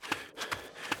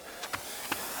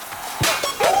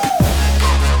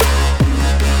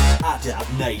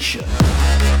Nation.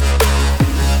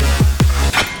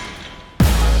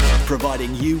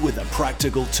 Providing you with the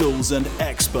practical tools and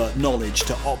expert knowledge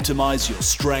to optimize your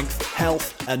strength,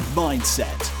 health, and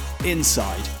mindset,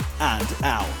 inside and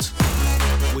out.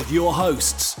 With your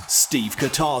hosts, Steve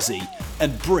Katarzi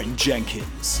and Bryn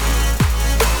Jenkins.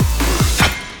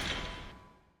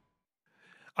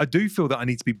 I do feel that I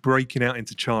need to be breaking out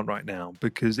into chant right now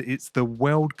because it's the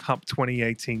World Cup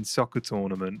 2018 soccer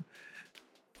tournament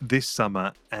this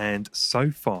summer, and so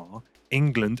far,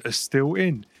 England are still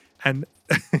in. And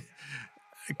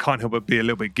I can't help but be a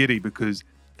little bit giddy because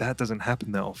that doesn't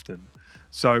happen that often.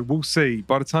 So we'll see.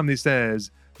 By the time this airs,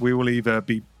 we will either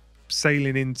be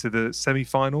sailing into the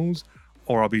semi-finals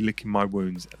or I'll be licking my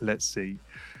wounds. Let's see.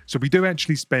 So we do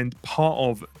actually spend part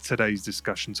of today's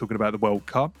discussion talking about the World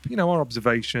Cup, you know, our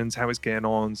observations, how it's getting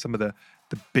on, some of the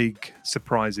big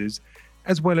surprises,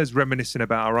 as well as reminiscing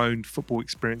about our own football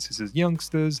experiences as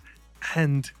youngsters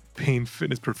and being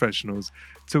fitness professionals,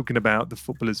 talking about the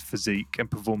footballer's physique and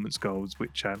performance goals,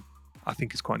 which I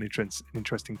think is quite an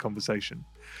interesting conversation.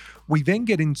 We then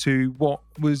get into what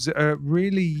was a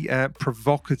really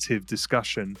provocative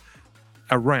discussion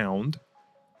around,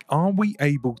 are we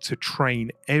able to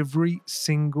train every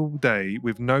single day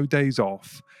with no days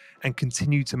off and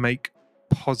continue to make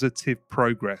positive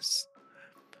progress?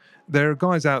 There are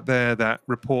guys out there that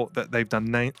report that they've done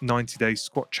 90-day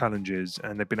squat challenges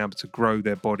and they've been able to grow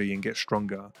their body and get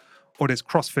stronger. Or there's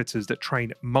CrossFitters that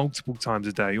train multiple times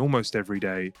a day, almost every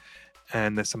day,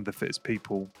 and they're some of the fittest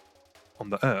people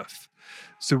on the earth.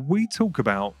 So we talk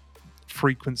about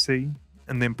frequency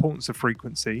and the importance of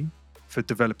frequency for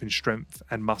developing strength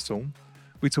and muscle.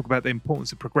 We talk about the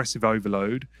importance of progressive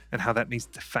overload and how that needs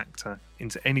to factor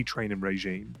into any training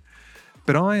regime.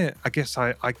 But I guess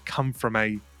I come from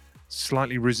a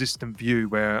slightly resistant view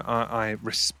where I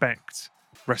respect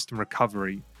rest and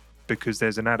recovery because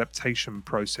there's an adaptation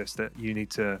process that you need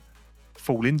to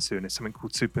fall into, and it's something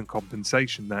called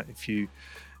supercompensation that if you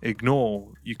ignore,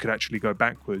 you could actually go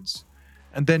backwards.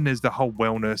 And then there's the whole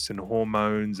wellness and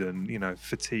hormones and, you know,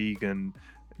 fatigue and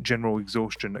general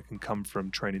exhaustion that can come from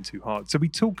training too hard. So we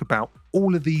talk about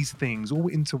all of these things, all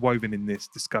interwoven in this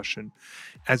discussion,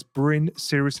 as Bryn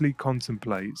seriously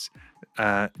contemplates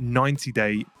a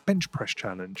 90-day bench press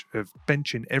challenge of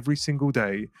benching every single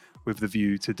day with the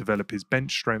view to develop his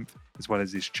bench strength as well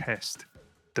as his chest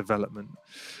development.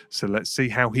 So let's see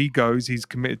how he goes. He's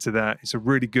committed to that. It's a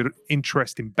really good,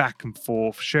 interesting back and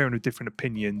forth, sharing of different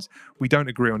opinions. We don't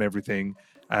agree on everything,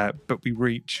 but we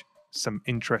reach some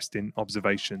interesting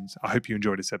observations. I hope you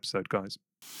enjoyed this episode, guys.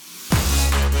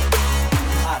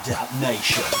 Adapt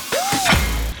Nation.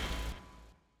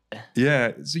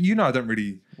 Yeah, so you know I don't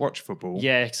really watch football.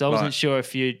 Yeah, because I wasn't sure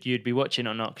if you'd be watching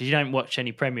or not, because you don't watch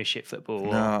any Premiership football.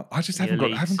 No, I just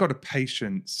haven't got a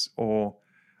patience, or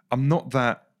I'm not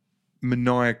that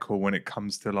maniacal when it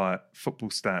comes to like football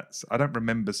stats. I don't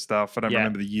remember stuff. I don't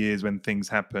remember the years when things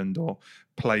happened or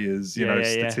players,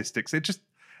 statistics. It just,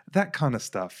 that kind of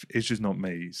stuff is just not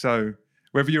me. So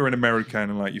whether you're an American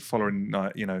and like you're following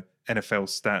like, you know, NFL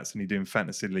stats and you're doing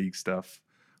fantasy league stuff,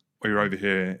 or you're over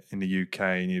here in the UK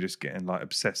and you're just getting like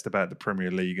obsessed about the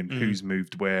Premier League and who's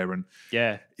moved where, and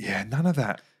none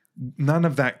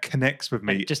of that connects with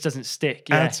me. It just doesn't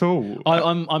stick at all.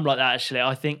 I'm like that actually.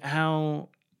 I think how,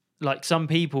 like, some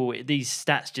people, these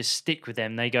stats just stick with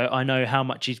them. They go, I know how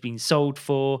much he's been sold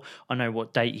for. I know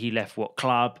what date he left what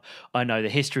club. I know the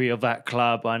history of that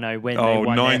club. I know when they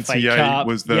won 98 the FA Cup.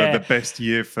 Was the best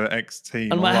year for X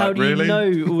team. I'm like, how do you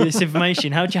know all this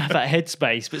information? How do you have that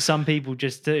headspace? But some people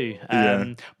just do.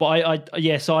 But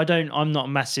so I'm not a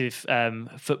massive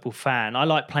football fan. I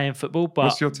like playing football. But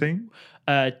what's your team?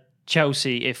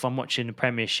 Chelsea, if I'm watching the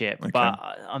Premiership, but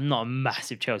I'm not a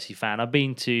massive Chelsea fan. I've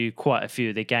been to quite a few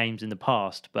of the games in the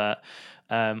past, but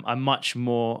I'm much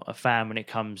more a fan when it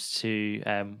comes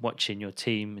to watching your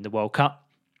team in the World Cup.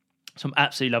 So I'm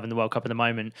absolutely loving the World Cup at the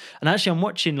moment. And actually, I'm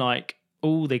watching like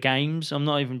all the games. I'm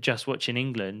not even just watching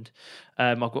England.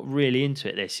 I've got really into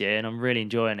it this year and I'm really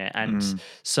enjoying it. And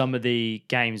some of the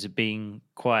games have been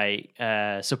quite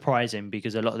surprising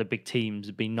because a lot of the big teams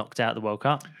have been knocked out of the World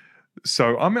Cup.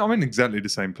 So I'm in exactly the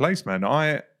same place, man.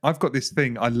 I've got this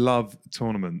thing. I love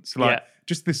tournaments,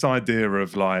 just this idea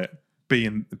of like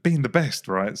being the best,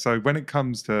 right? So when it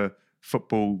comes to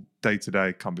football day to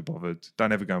day, can't be bothered.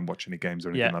 Don't ever go and watch any games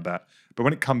or anything like that. But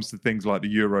when it comes to things like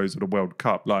the Euros or the World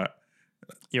Cup, like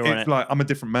it's like I'm a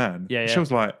different man. It feels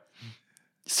like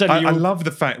I love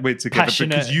the fact we're together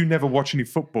because you never watch any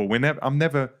football. I'm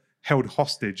never held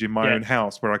hostage in my own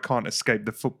house where I can't escape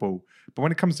the football. But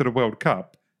when it comes to the World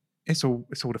Cup, it's all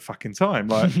the fucking time.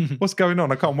 Like, what's going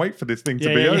on? I can't wait for this thing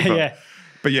to be over.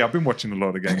 But yeah, I've been watching a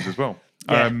lot of games as well.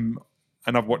 Yeah. And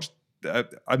I've watched.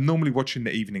 I'm normally watching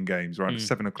the evening games, right? The Mm.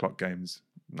 7 o'clock games.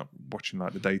 Not watching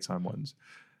like the daytime ones.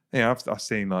 Yeah, I've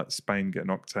seen like Spain get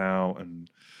knocked out and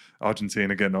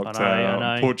Argentina get knocked out,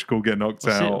 and Portugal get knocked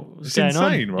out. It's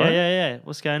insane, on? right? Yeah.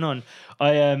 What's going on?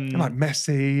 And like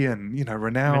Messi and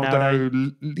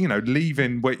Ronaldo.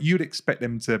 Leaving where you'd expect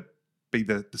them to be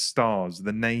the stars,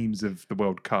 the names of the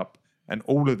World Cup, and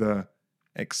all of the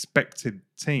expected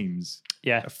teams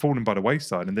have fallen by the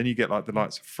wayside. And then you get like the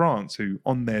likes of France, who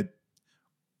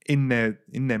in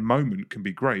their moment can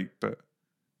be great, but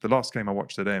the last game I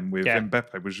watched of them with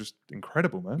Mbappe was just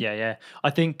incredible, man. Yeah. I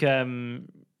think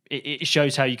it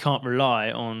shows how you can't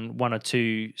rely on one or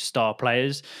two star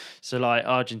players. So like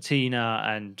Argentina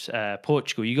and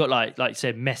Portugal, you got like you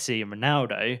said, Messi and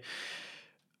Ronaldo.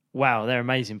 Wow, they're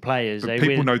amazing players. But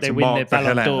people know to mark the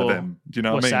hell out of them. Do you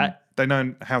know what I mean? That? They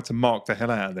know how to mark the hell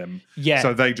out of them. Yeah.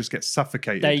 So they just get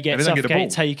suffocated. They get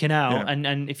suffocated, taken out. Yeah.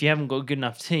 And if you haven't got a good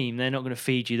enough team, they're not going to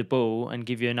feed you the ball and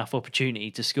give you enough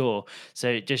opportunity to score. So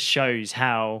it just shows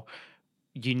how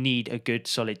you need a good,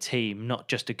 solid team, not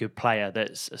just a good player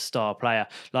that's a star player.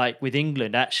 Like with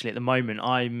England, actually, at the moment,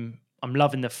 I'm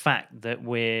loving the fact that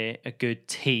we're a good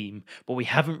team, but we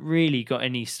haven't really got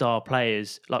any star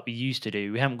players like we used to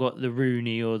do. We haven't got the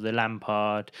Rooney or the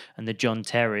Lampard and the John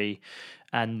Terry.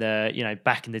 And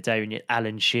back in the day when you had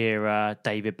Alan Shearer,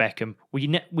 David Beckham,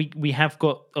 we have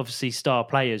got obviously star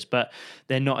players, but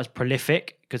they're not as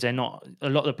prolific because they're not. A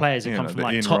lot of the players that come from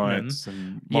like Ian Tottenham, Wrights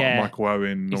and Michael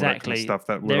Owen, all that kind of stuff.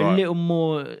 They're a little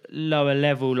more lower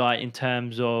level, like in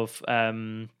terms of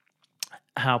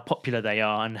how popular they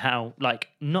are and how like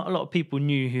not a lot of people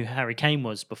knew who Harry Kane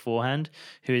was beforehand,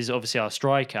 who is obviously our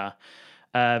striker,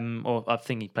 or I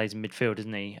think he plays in midfield,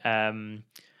 isn't he?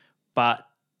 But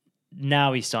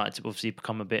now he's started to obviously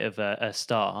become a bit of a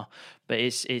star, but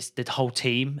it's the whole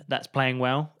team that's playing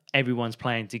well. Everyone's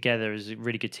playing together as a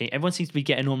really good team. Everyone seems to be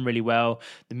getting on really well.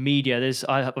 The media,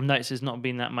 I've noticed there's not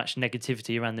been that much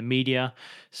negativity around the media,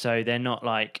 so they're not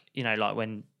like like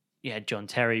when John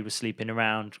Terry was sleeping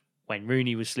around, when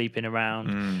Rooney was sleeping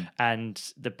around, and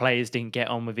the players didn't get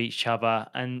on with each other.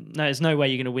 And no, there's no way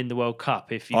you're going to win the World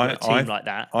Cup if you've got a team like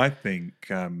that. I think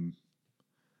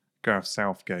Gareth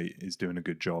Southgate is doing a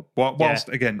good job. Whilst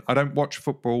again, I don't watch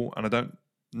football and I don't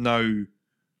know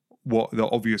what the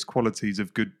obvious qualities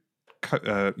of good,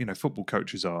 football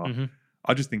coaches are. Mm-hmm.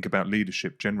 I just think about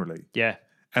leadership generally. Yeah,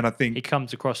 and I think he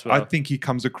comes across well. I think he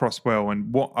comes across well,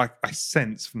 and what I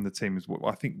sense from the team is what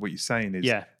you're saying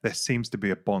is there seems to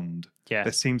be a bond. Yeah,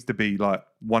 there seems to be like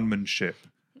one-manship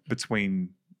between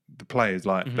the players.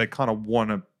 Like they kind of want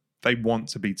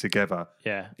to be together.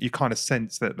 Yeah. You kind of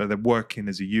sense that they're working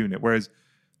as a unit. Whereas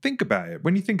think about it,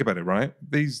 when you think about it, right?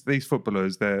 These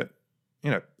footballers, they're,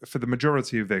 for the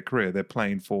majority of their career, they're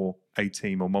playing for a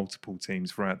team or multiple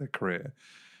teams throughout their career.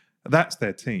 That's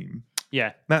their team.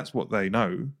 Yeah. That's what they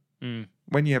know. Mm.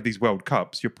 When you have these World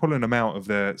Cups, you're pulling them out of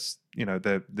their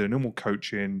normal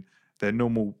coaching, their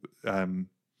normal,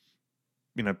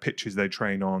 pitches they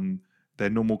train on, their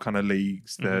normal kind of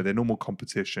leagues, their normal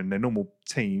competition, their normal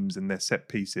teams and their set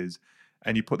pieces,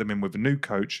 and you put them in with a new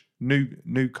coach, new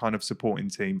kind of supporting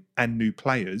team and new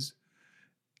players,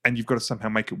 and you've got to somehow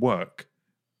make it work.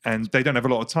 And they don't have a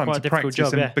lot of time to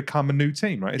practice and become a new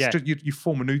team, right? It's just you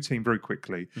form a new team very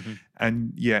quickly.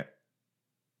 And yet,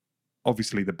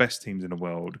 obviously, the best teams in the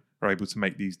world are able to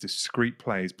make these discrete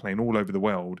players playing all over the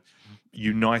world,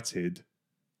 united,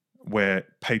 where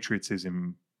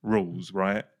patriotism rules,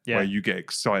 right? Yeah. Where you get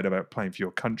excited about playing for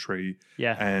your country,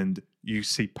 and you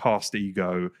see past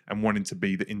ego and wanting to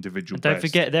be the individual and don't best.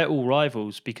 forget, they're all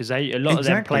rivals because a lot of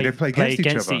them play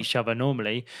against each other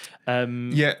normally.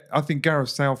 I think Gareth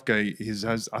Southgate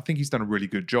I think he's done a really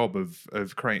good job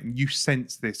of creating. You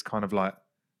sense this kind of like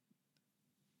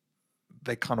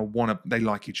they kind of they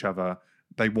like each other.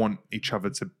 They want each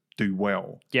other to do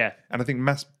well. Yeah, and I think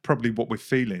that's probably what we're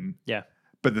feeling. Yeah,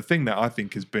 but the thing that I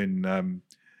think has been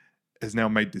has now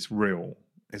made this real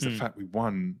is the fact we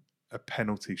won a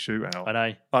penalty shootout. I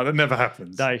know. Like, that never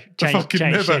happens. No,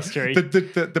 change history.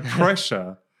 The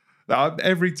pressure.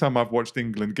 Every time I've watched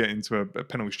England get into a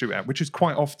penalty shootout, which is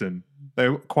quite often, they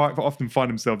quite often find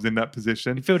themselves in that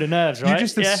position. You feel the nerves, right? You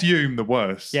just assume the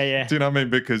worst. Yeah. Do you know what I mean?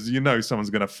 Because someone's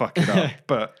going to fuck it up.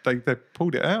 But they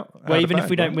pulled it out. Well, even if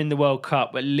we don't win the World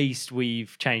Cup, at least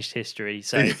we've changed history.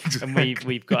 So and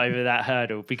we've got over that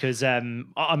hurdle. Because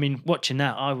watching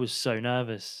that, I was so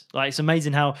nervous. Like, it's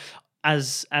amazing how,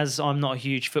 as I'm not a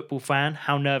huge football fan,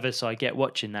 how nervous I get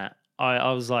watching that.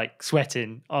 I was like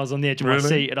sweating. I was on the edge of my Really?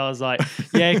 seat, and I was like,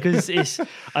 yeah, because it's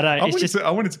I don't. It's just I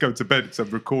wanted to go to bed because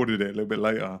I've recorded it a little bit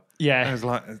later. yeah. I was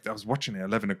like, I was watching it at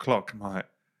 11 o'clock. I'm like,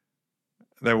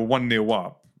 they were 1-0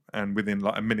 up, and within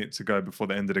like a minute to go before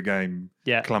the end of the game,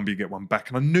 Yeah. Colombia get one back,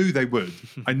 and I knew they would.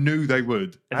 I knew they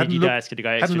would. I think you guys could go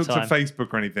extra hadn't looked time. at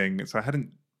Facebook or anything, so I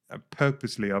hadn't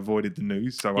purposely avoided the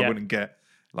news, so I wouldn't get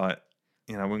like,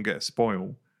 I wouldn't get a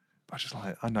spoil. But I was just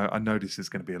like, I know this is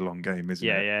going to be a long game, isn't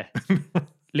it? Yeah.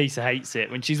 Lisa hates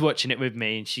it when she's watching it with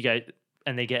me, and she goes,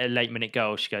 and they get a late minute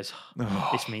goal. She goes,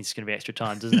 this means it's going to be extra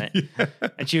time, doesn't it? Yeah.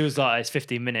 And she was like, it's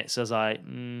 15 minutes. I was like,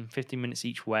 15 minutes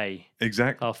each way.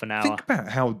 Exactly. Half an hour. Think about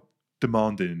how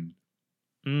demanding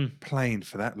Mm. playing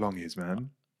for that long is,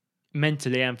 man.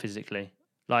 Mentally and physically.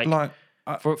 Like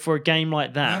for a game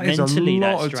like that is mentally, a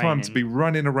lot that's of time to draining. be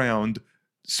running around,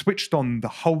 switched on the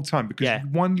whole time, because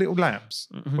one little lapse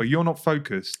where you're not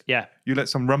focused, Yeah. you let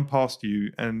some run past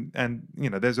you, and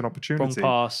there's an opportunity.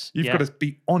 Wrong pass. You've got to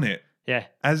be on it Yeah.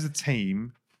 as a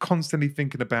team, constantly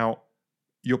thinking about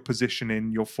your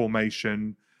positioning, your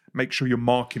formation. Make sure you're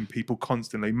marking people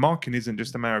constantly. Marking isn't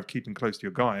just a matter of keeping close to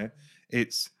your guy;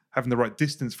 it's having the right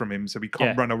distance from him so he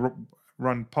can't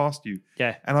run past you.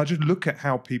 Yeah. And I just look at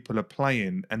how people are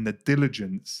playing and the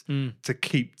diligence to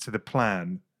keep to the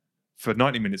plan. For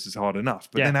 90 minutes is hard enough,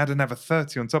 but then add another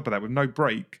 30 on top of that with no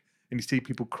break, and you see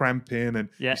people cramping, and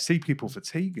you see people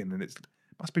fatiguing, and it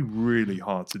must be really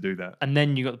hard to do that. And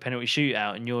then you got the penalty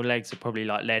shootout, and your legs are probably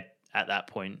like lead at that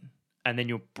point, and then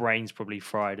your brain's probably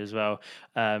fried as well.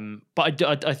 But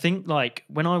I think like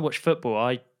when I watch football,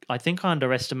 I think I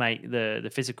underestimate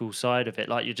the physical side of it.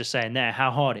 Like you're just saying there,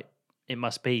 how hard it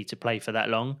must be to play for that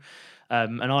long.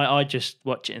 And I just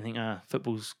watch it and think,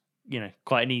 football's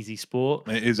quite an easy sport.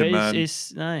 It isn't, man.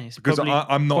 It's because probably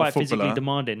I'm not quite a footballer. physically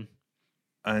demanding.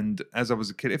 And as I was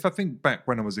a kid, if I think back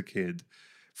when I was a kid,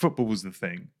 football was the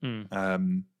thing.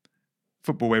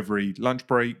 Football every lunch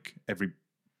break, every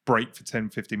break for 10,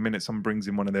 15 minutes, someone brings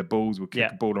in one of their balls, we'll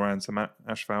kick a ball around some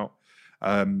asphalt.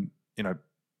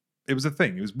 It was a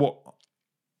thing. It was what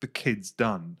the kids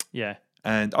done. Yeah.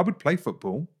 And I would play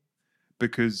football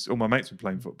because all my mates were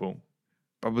playing football.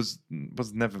 I was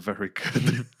never very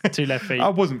good. 2 left feet. I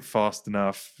wasn't fast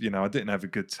enough. I didn't have a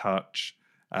good touch.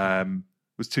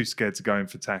 Was too scared to go in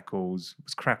for tackles.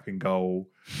 Was crap in goal.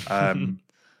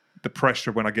 The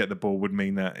pressure when I get the ball would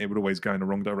mean that it would always go in the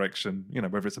wrong direction.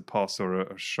 Whether it's a pass or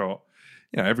a shot.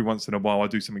 Every once in a while I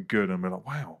do something good and I'm like,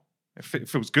 wow, it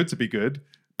feels good to be good.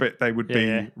 But they would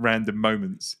be random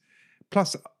moments.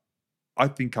 Plus, I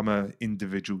think I'm an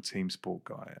individual team sport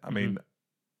guy. I mean,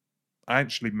 I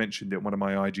actually mentioned it in one of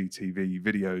my IGTV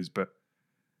videos, but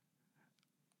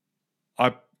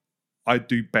I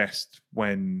do best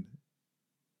when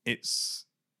it's,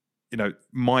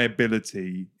 my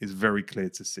ability is very clear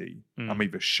to see. I'm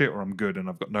either shit or I'm good and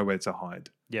I've got nowhere to hide.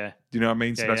 Yeah. Do you know what I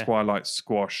mean? So that's why I like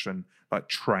squash and like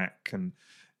track and,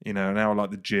 now I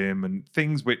like the gym and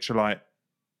things which are like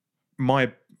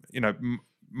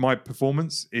my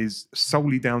performance is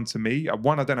solely down to me.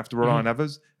 One, I don't have to rely on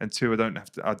others, and 2,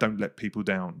 I don't let people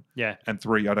down. Yeah. And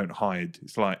 3, I don't hide.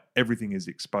 It's like everything is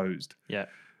exposed. Yeah.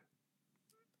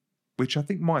 Which I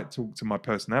think might talk to my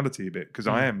personality a bit because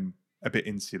I am a bit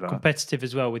insular. Competitive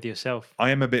as well with yourself. I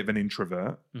am a bit of an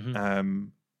introvert.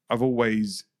 I've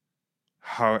always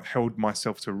held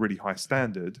myself to a really high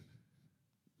standard,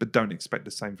 but don't expect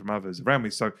the same from others around me.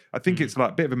 So I think it's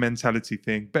like a bit of a mentality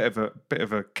thing, bit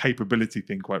of a capability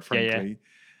thing, quite frankly.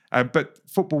 But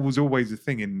football was always a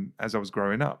thing as I was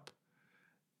growing up.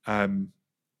 And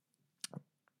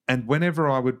whenever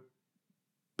I would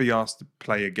be asked to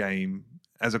play a game,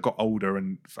 as I got older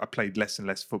and I played less and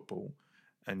less football,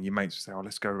 and your mates would say, "Oh,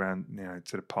 let's go around,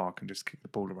 to the park and just kick the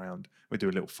ball around. We do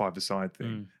a little 5-a-side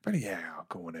thing." But I'll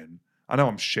go on in. I know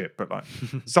I'm shit, but like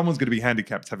someone's going to be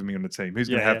handicapped having me on the team. Who's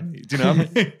going to have me? Do you know what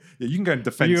I mean? You can go in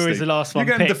defence. You're always the last one. You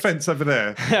go in picked. defence over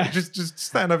there. just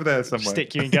stand over there somewhere.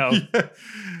 Stick you in goal.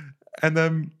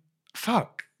 And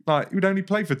like you'd only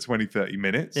play for 20, 30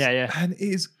 minutes. Yeah. And it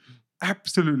is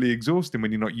absolutely exhausting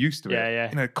when you're not used to it.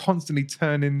 Yeah. Constantly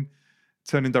turning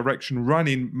direction,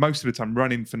 most of the time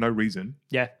running for no reason.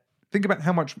 Yeah. Think about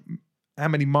how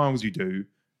many miles you do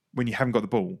when you haven't got the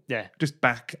ball. Yeah. Just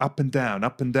back up and down,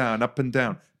 up and down, up and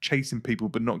down, chasing people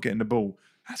but not getting the ball.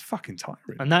 That's fucking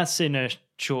tiring. And that's in a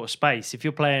short space. If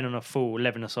you're playing on a full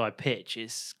 11-a-side pitch,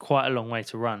 it's quite a long way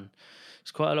to run.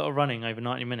 It's quite a lot of running over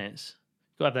 90 minutes.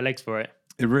 You've got to have the legs for it.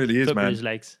 It really is, man.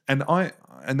 Legs. And I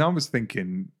was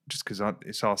thinking, just because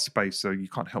it's our space, so you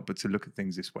can't help but to look at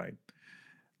things this way.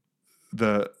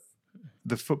 The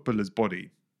footballer's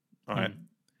body, right?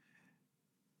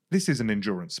 this is an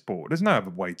endurance sport. There's no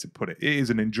other way to put it. It is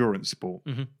an endurance sport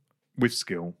with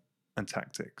skill and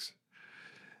tactics.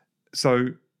 So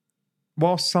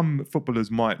while some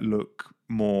footballers might look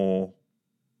more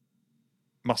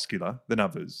muscular than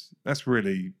others, that's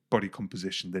really body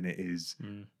composition than it is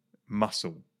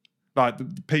muscle. Like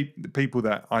the people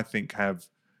that I think have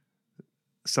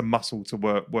some muscle to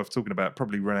worth talking about,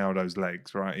 probably Ronaldo's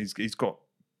legs, right? He's got,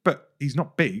 but he's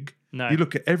not big. No. You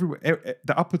look at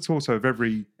the upper torso of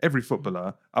every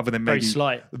footballer, other than Very maybe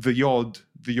slight. the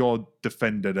odd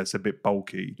defender that's a bit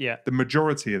bulky. Yeah. The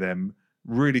majority of them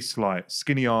really slight,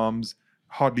 skinny arms,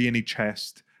 hardly any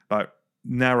chest, like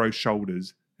narrow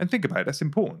shoulders. And think about it, that's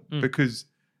important because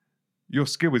your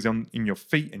skill is in your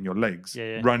feet and your legs,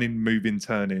 running, moving,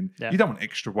 turning. Yeah. You don't want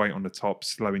extra weight on the top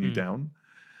slowing you down.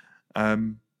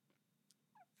 And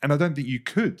I don't think you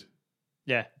could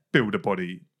build a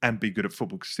body and be good at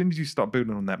football. Because as soon as you start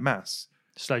building on that mass,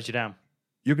 Slows you down.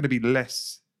 you're going to be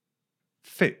less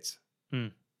fit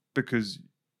because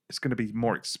it's going to be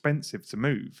more expensive to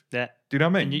move. Yeah. Do you know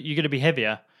what I mean? And you're going to be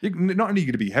heavier. You're not only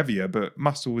going to be heavier, but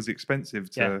muscle is expensive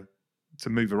to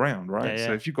move around, right? Yeah, So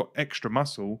yeah. if you've got extra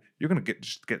muscle, you're going to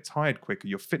just get tired quicker.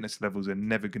 Your fitness levels are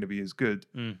never going to be as good.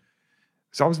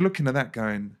 So I was looking at that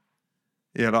going,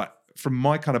 like from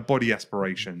my kind of body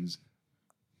aspirations,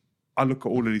 I look at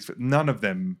all of these. None of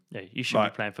them, Yeah, you should be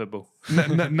playing football.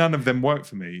 none of them work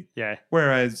for me. Yeah.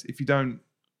 Whereas if you don't,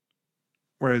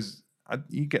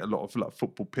 you get a lot of like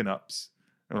football pin-ups.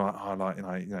 And like, oh,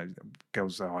 like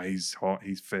girls say, oh, he's hot,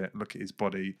 he's fit. Look at his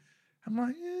body. I'm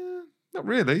like, yeah, not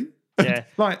really. Yeah.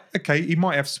 Like, okay, he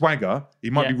might have swagger. He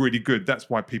might be really good. That's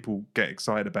why people get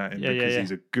excited about him because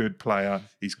he's a good player.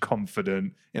 He's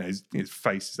confident. His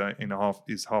face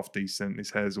is half decent.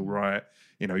 His hair's all right.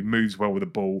 He moves well with the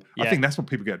ball. Yeah. I think that's what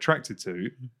people get attracted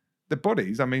to. The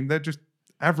bodies, I mean, they're just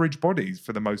average bodies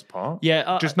for the most part.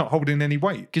 Yeah, just not holding any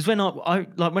weight. Because when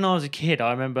I was a kid,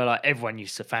 I remember like everyone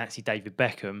used to fancy David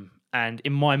Beckham, and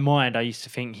in my mind, I used to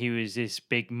think he was this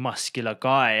big muscular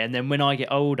guy. And then when I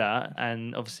get older,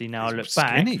 and obviously now I look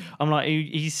skinny. back, I'm like,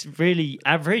 he's really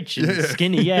average and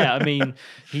skinny. Yeah, I mean,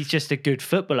 he's just a good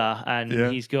footballer, and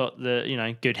he's got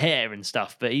the good hair and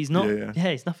stuff, but he's not.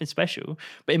 Yeah, he's nothing special.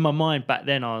 But in my mind back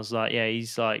then, I was like,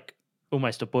 he's like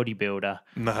almost a bodybuilder.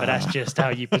 Nah. But that's just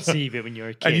how you perceive it when you're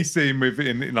a kid. And you see him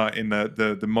in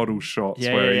the model shots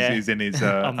where he's in his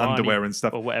underwear and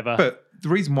stuff or whatever. But the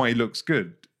reason why he looks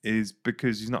good is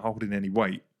because he's not holding any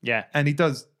weight. Yeah. And he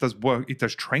does work. He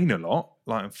does train a lot,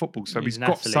 like in football. So he's got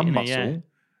athlete, some muscle,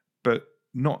 but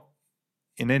not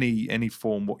in any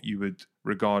form what you would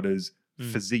regard as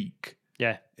physique.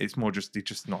 Yeah. It's more just he's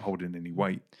just not holding any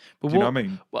weight. But Do you know what I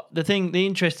mean? Well, the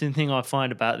interesting thing I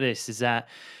find about this is that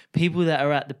people that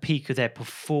are at the peak of their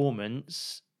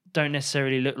performance don't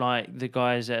necessarily look like the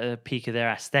guys at the peak of their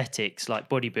aesthetics, like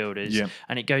bodybuilders. Yeah.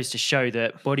 And it goes to show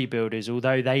that bodybuilders,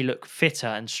 although they look fitter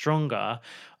and stronger,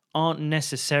 aren't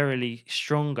necessarily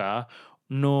stronger,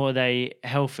 nor are they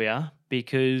healthier,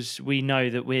 because we know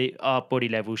that our body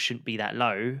levels shouldn't be that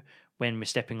low when we're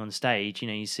stepping on stage.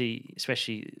 You see,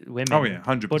 especially women. Oh, yeah,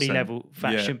 100%. Body level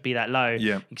fat shouldn't be that low.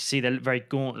 Yeah. You can see they're very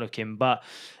gaunt looking, but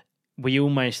we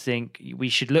almost think we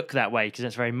should look that way because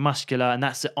that's very muscular and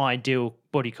that's the ideal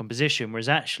body composition. Whereas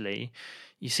actually,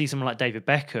 you see someone like David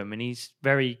Beckham and he's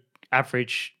very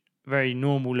average, very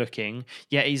normal looking,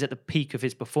 yet he's at the peak of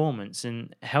his performance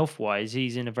and health-wise,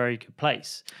 he's in a very good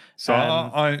place. So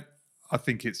I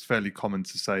think it's fairly common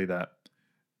to say that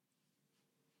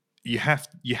you have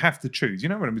to choose.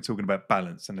 When we're talking about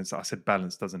balance, and as I said,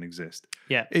 balance doesn't exist.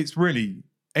 Yeah. It's really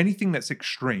anything that's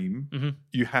extreme,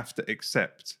 you have to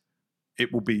accept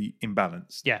it will be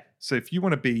imbalanced. Yeah. So if you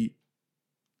want to be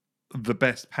the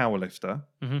best powerlifter,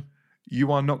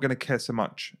 you are not going to care so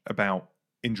much about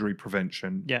injury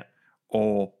prevention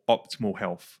or optimal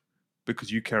health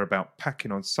because you care about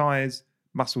packing on size,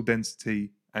 muscle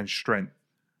density, and strength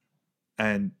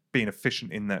and being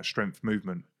efficient in that strength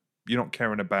movement. You're not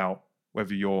caring about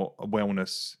whether you're a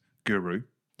wellness guru.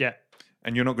 Yeah.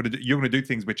 And you're going to do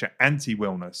things which are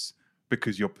anti-wellness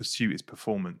because your pursuit is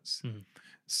performance.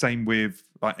 Same with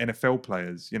like NFL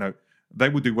players, they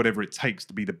will do whatever it takes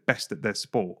to be the best at their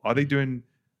sport. Are they doing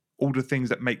all the things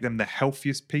that make them the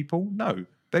healthiest people? No,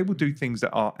 they will do things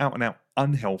that are out and out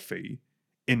unhealthy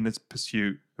in the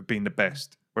pursuit of being the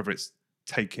best, whether it's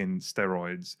taking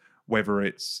steroids, whether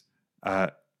it's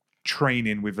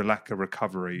training with a lack of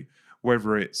recovery,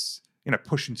 whether it's,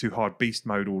 pushing too hard, beast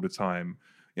mode all the time.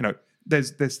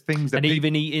 There's things that... And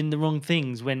even eating the wrong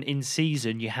things when in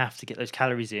season you have to get those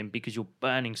calories in because you're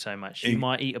burning so much. You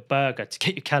might eat a burger to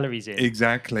get your calories in.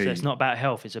 Exactly. So it's not about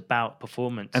health, it's about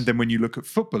performance. And then when you look at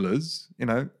footballers,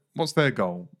 what's their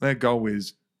goal? Their goal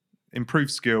is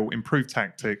improve skill, improve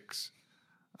tactics,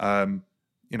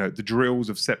 the drills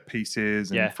of set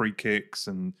pieces and free kicks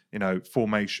and,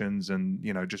 formations and,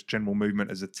 just general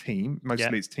movement as a team.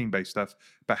 Mostly it's team-based stuff.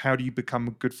 But how do you become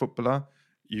a good footballer?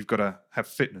 You've got to have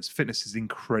fitness. Fitness is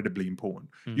incredibly important.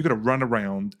 You've got to run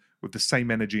around with the same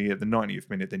energy at the 90th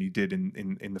minute than you did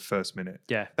in the first minute.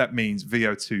 Yeah. That means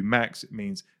VO2 max. It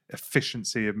means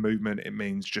efficiency of movement. It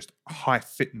means just high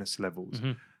fitness levels.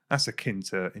 That's akin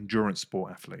to endurance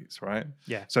sport athletes, right?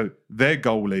 Yeah. So their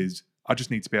goal is, I just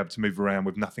need to be able to move around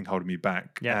with nothing holding me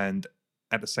back and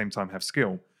at the same time have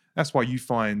skill. That's why you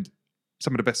find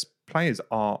some of the best players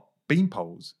are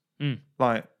beanpoles.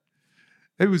 Like,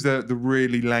 who was the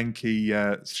really lanky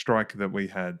striker that we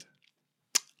had?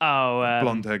 Oh,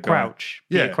 blonde hair guy. Crouch.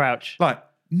 Yeah, Crouch. Like,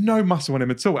 no muscle on him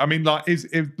at all. I mean, like, it's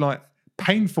like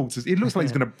painful to see. It looks like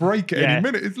he's going to break at any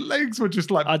minute. His legs were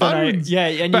just like bones. Yeah,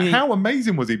 and but how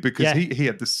amazing was he? Because he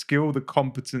had the skill, the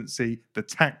competency, the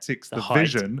tactics, the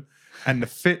vision, and the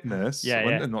fitness.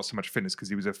 Not so much fitness because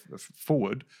he was a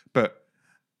forward, but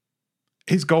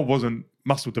his goal wasn't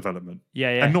muscle development.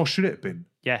 And nor should it have been.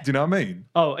 Do you know what I mean?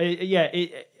 Oh,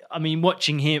 I mean,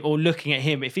 watching him or looking at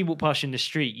him, if he walked past you in the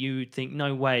street, you would think,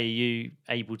 no way are you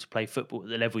able to play football at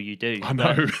the level you do. I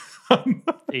know.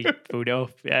 He pulled it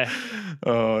off,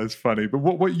 Oh, it's funny. But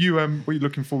what are you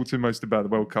looking forward to most about the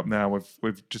World Cup now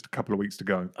with just a couple of weeks to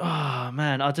go? Oh,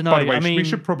 man, I don't know. By the way, we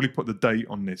should probably put the date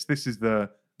on this. This is the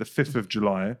 5th of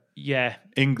July. Yeah.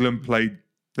 England played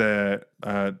their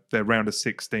round of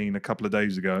 16 a couple of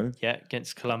days ago. Yeah,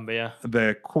 against Colombia.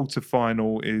 Their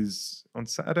quarterfinal is on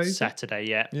Saturday. Saturday,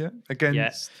 yeah.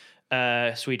 Against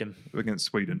Sweden. Against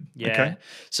Sweden. Yeah. Okay.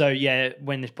 So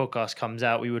when this podcast comes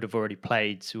out, we would have already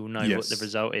played, so we'll know what the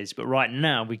result is. But right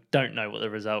now, we don't know what the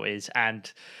result is,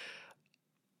 and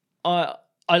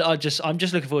I'm just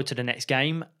looking forward to the next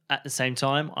game. At the same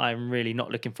time, I'm really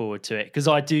not looking forward to it because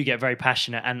I do get very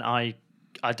passionate, and I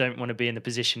don't want to be in the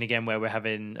position again where we're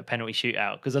having a penalty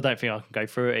shootout because I don't think I can go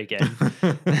through it again.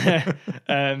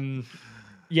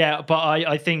 But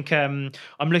I think I'm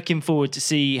looking forward to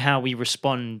see how we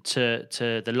respond to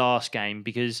the last game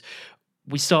because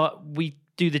we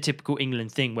do the typical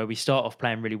England thing where we start off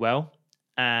playing really well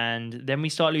and then we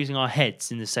start losing our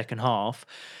heads in the second half.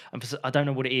 And I don't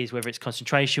know what it is, whether it's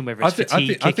concentration, whether it's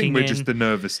fatigue. I think we're just the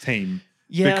nervous team.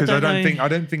 Yeah, because I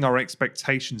don't think our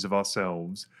expectations of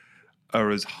ourselves are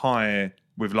as high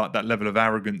with like that level of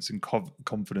arrogance and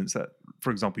confidence that, for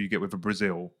example, you get with a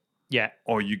Brazil,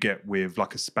 or you get with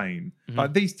like a Spain.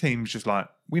 Like these teams, just like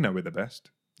we know we're the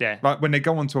best. Yeah, like when they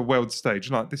go onto a world stage,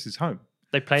 like this is home.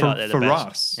 They play like they're the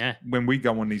best. For us, when we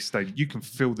go on these stages, you can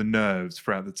feel the nerves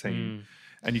throughout the team,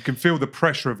 and you can feel the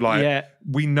pressure of like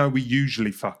we know we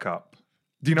usually fuck up.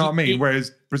 Do you know what I mean?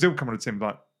 Whereas Brazil come on a team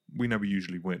like, we know we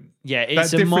usually win. Yeah,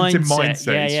 it's a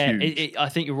mindset. I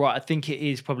think you're right. I think it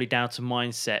is probably down to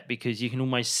mindset because you can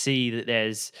almost see that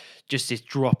there's just this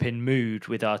drop in mood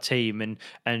with our team,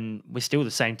 and we're still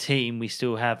the same team. We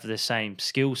still have the same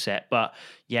skill set, but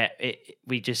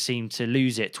we just seem to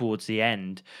lose it towards the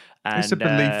end. And, it's a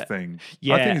belief thing.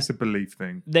 Yeah, I think it's a belief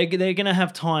thing. They're going to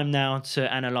have time now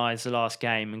to analyse the last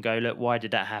game and go, look, why did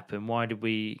that happen? Why did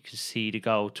we concede a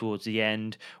goal towards the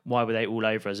end? Why were they all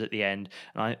over us at the end?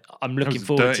 And I'm looking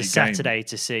forward to Saturday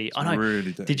to see. I know.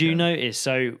 Really did you notice?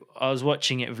 So I was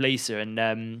watching it with Lisa,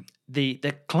 and the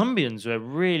Colombians were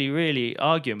really, really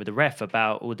arguing with the ref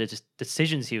about all the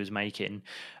decisions he was making.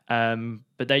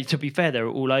 But to be fair, they were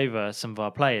all over some of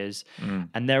our players,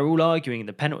 and they're all arguing in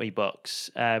the penalty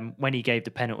box when he gave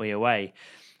the penalty away.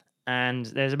 And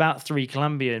there's about 3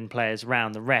 Colombian players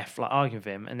around the ref, like arguing with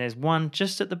him, and there's one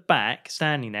just at the back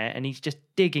standing there, and he's just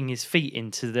digging his feet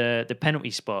into the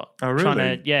penalty spot. Oh,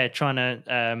 really? Trying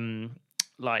to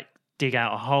like dig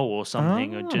out a hole or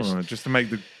something, or just to make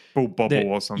the ball bobble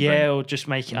or something. Yeah, or just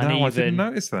make it uneven. No, I didn't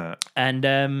notice that. And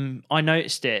I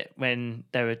noticed it when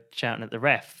they were shouting at the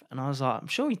ref, and I was like, I'm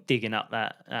sure he's digging up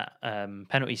that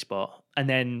penalty spot. And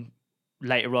then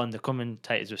later on, the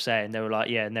commentators were saying, they were like,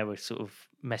 and they were sort of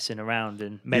messing around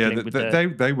and meddling with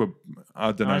they were,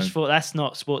 I don't know. I just thought that's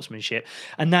not sportsmanship.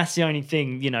 And that's the only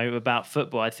thing, about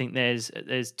football. I think there's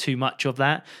too much of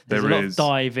that. There's a lot of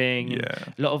diving,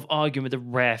 a lot of arguing with the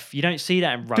ref. You don't see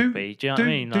that in rugby. Do you know what I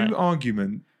mean?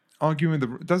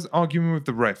 Does arguing with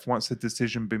the ref once a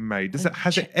decision been made?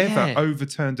 Has it ever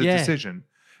overturned a decision?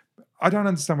 I don't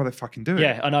understand why they fucking do it.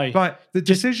 Yeah, I know. Like the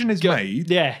decision is made.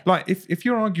 Yeah. Like if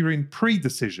you're arguing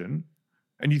pre-decision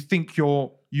and you think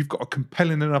you've got a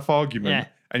compelling enough argument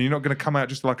and you're not going to come out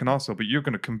just like an arsehole, but you're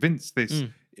going to convince this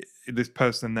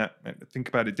person that think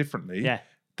about it differently,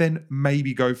 then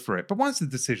maybe go for it. But once the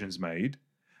decision's made,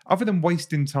 other than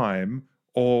wasting time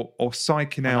or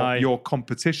psyching I out know. your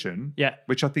competition, Yeah.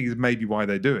 which I think is maybe why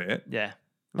they do it. Yeah.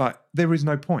 Like, there is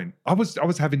no point. I was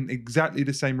having exactly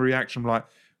the same reaction. Like,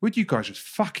 would you guys just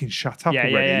fucking shut up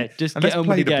already? Yeah. Just and get let's on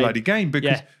play with the the game. bloody game,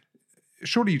 because Yeah.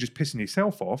 surely you're just pissing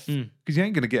yourself off because you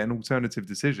ain't going to get an alternative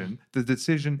decision. The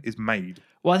decision is made.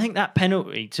 Well, I think that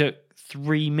penalty took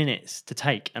 3 minutes to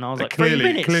take, and I was like, 3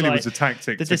 minutes. Clearly like, was a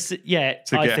tactic to I get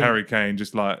think Harry Kane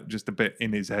just a bit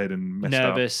in his head and messed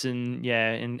up. nervous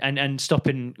and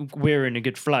stopping. We're in a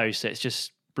good flow, so it's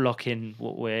just blocking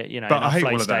what we're in But I our hate flow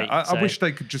all of state. that. I So, wish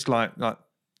they could just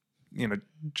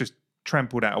just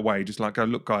trample that away. Just like, go,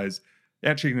 look, guys,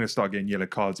 you're actually going to start getting yellow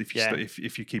cards if you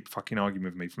if you keep fucking arguing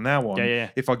with me from now on. Yeah.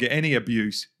 If I get any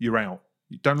abuse, you're out.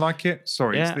 You don't like it?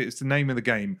 Sorry, Yeah. it's the name of the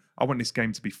game. I want this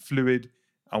game to be fluid.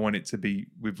 I want it to be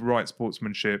with right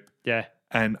sportsmanship, yeah,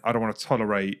 and I don't want to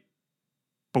tolerate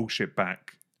bullshit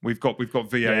back. We've got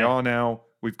VAR now.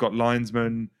 We've got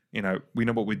linesmen. We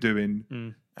know what we're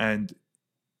doing. And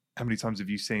how many times have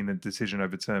you seen a decision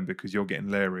overturned because you're getting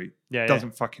leery? Yeah, it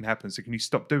doesn't fucking happen. So can you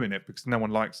stop doing it, because no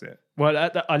one likes it?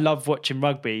 Well, I love watching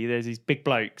rugby. There's these big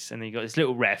blokes, and you got this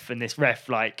little ref, and this ref,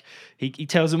 like, he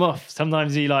tells them off.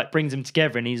 Sometimes he like brings them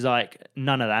together, and he's like,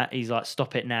 none of that. He's like,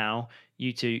 stop it now.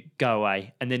 You two go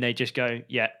away, and then they just go,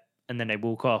 yeah, and then they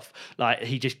walk off. Like,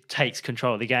 he just takes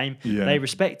control of the game. Yeah. They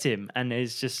respect him, and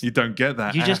it's just You don't get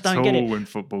that. You just at don't get it. all in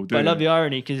football, do But I you? love the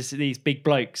irony, because these big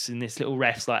blokes and this little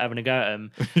ref's like having a go at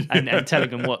them and telling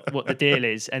them what the deal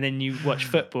is. And then you watch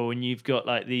football and you've got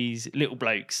like these little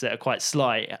blokes that are quite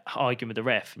sly arguing with the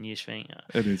ref, and you just think,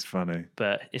 It is funny.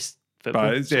 but it's football.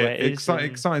 But it's the way it is,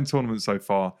 exciting tournament so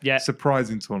far. Yeah.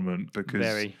 Surprising tournament, because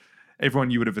Very. everyone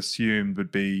you would have assumed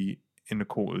would be in the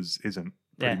quarters isn't,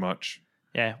 pretty Yeah. much.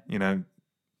 Yeah. Germany's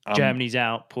Germany's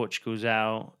out, Portugal's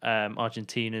out,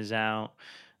 Argentina's out,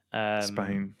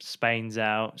 Spain's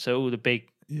out. So all the big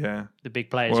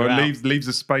players Well, are it out. leaves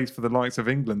a space for the likes of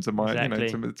England to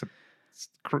Exactly.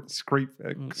 to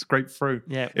scrape through.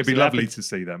 Yeah, It'd see be what lovely happens. to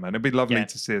see that, man. It'd be lovely Yeah.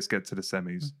 to see us get to the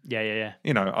semis. Yeah.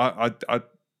 I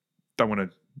don't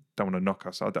want to knock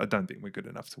us. I don't think we're good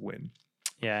enough to win.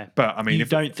 Yeah. But I mean, You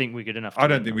don't think we're good enough to I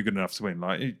don't win, think we're good enough to win.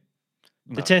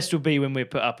 The no. test will be when we're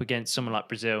put up against someone like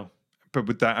Brazil. But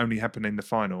would that only happen in the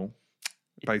final,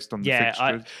 based on the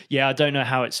fixtures? I don't know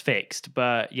how it's fixed,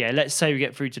 but yeah, let's say we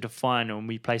get through to the final and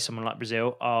we play someone like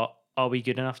Brazil. Are we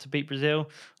good enough to beat Brazil?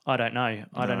 I don't know.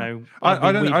 I don't know.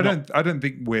 I don't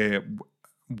think we're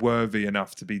worthy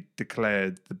enough to be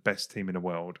declared the best team in the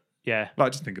world. Yeah.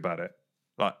 Like, just think about it.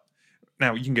 Like,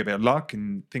 now you can get a bit of luck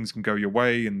and things can go your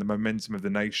way and the momentum of the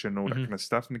nation, all that kind of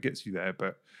stuff, and it gets you there.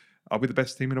 But are we the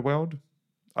best team in the world?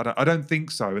 I don't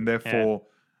think so. And therefore,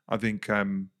 I think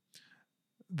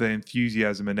the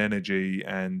enthusiasm and energy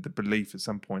and the belief at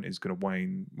some point is going to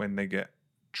wane when they get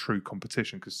true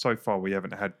competition, because so far we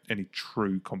haven't had any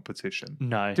true competition.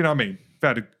 No. Do you know what I mean? We've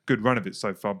had a good run of it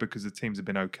so far because the teams have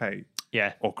been okay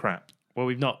Yeah. or crap. Well,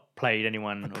 we've not played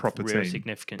anyone of Proper real team.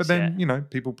 significance But then, yet.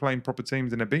 people playing proper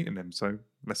teams and they're beating them. So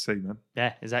let's see, man.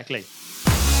 Yeah, exactly.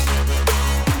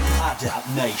 Adapt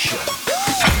Nation.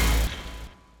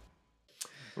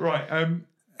 Right.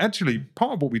 Actually,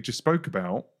 part of what we just spoke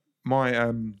about might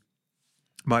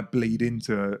bleed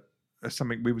into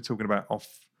something we were talking about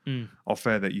off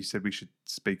air that you said we should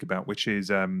speak about, which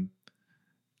is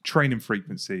training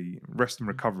frequency, rest and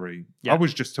recovery. Yeah. I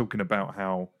was just talking about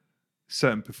how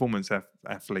certain performance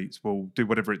athletes will do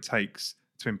whatever it takes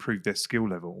to improve their skill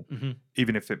level,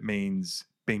 even if it means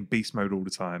being beast mode all the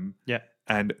time. Yeah.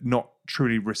 And not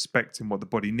truly respecting what the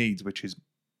body needs, which is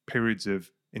periods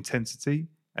of intensity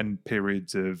and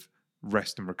periods of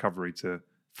rest and recovery to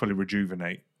fully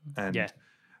rejuvenate and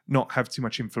not have too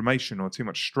much inflammation or too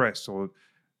much stress or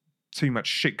too much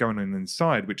shit going on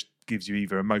inside, which gives you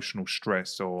either emotional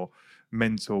stress or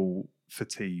mental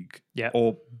fatigue,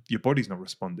 or your body's not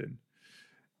responding.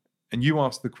 And you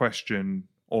ask the question,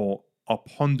 or are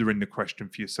pondering the question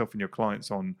for yourself and your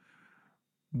clients on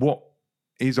what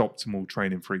is optimal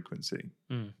training frequency.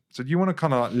 So do you want to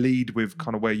kind of lead with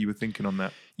kind of where you were thinking on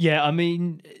that? Yeah, I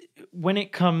mean, when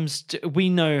it comes to, we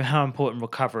know how important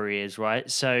recovery is,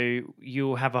 right? So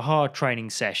you'll have a hard training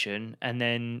session, and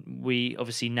then we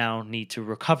obviously now need to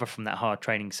recover from that hard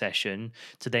training session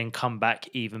to then come back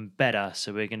even better.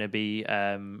 So we're going to be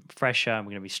fresher, and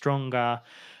we're going to be stronger.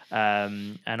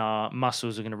 And our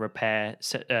muscles are going to repair.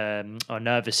 Our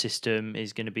nervous system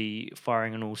is going to be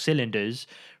firing on all cylinders,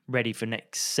 ready for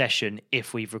next session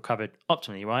if we've recovered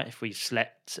optimally, right? If we've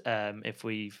slept, if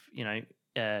we've,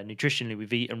 nutritionally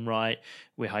we've eaten right,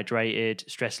 we're hydrated,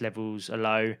 stress levels are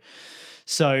low.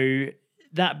 So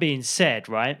that being said,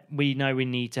 right, we know we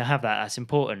need to have that. That's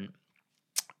important.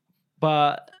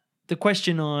 But the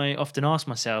question I often ask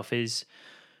myself is,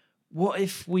 what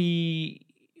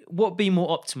would be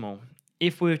more optimal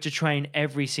if we were to train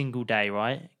every single day,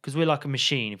 right? Because we're like a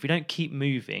machine. If we don't keep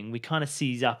moving, we kind of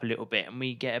seize up a little bit and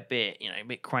we get a bit, a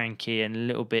bit cranky and a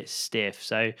little bit stiff.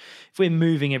 So if we're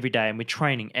moving every day and we're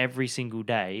training every single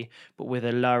day, but with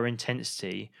a lower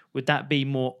intensity, would that be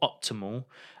more optimal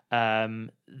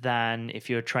than if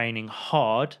you're training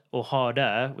hard or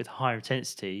harder with higher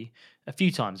intensity a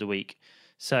few times a week?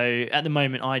 So at the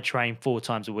moment, I train 4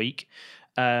 times a week.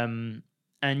 And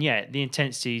yeah, the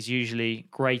intensity is usually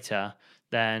greater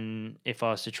than if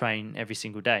I was to train every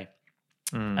single day.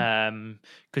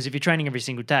 Because if you're training every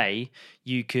single day,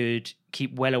 you could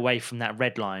keep well away from that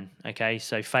red line. Okay,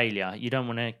 so failure. You don't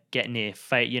want to get near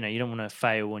you don't want to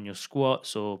fail on your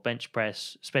squats or bench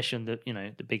press, especially on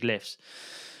the big lifts.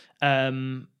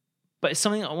 But it's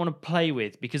something I want to play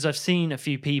with because I've seen a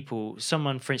few people,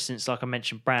 someone, for instance, like I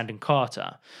mentioned, Brandon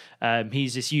Carter.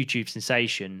 He's this YouTube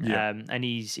sensation, and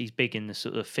he's big in the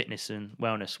sort of fitness and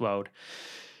wellness world.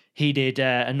 He did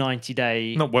a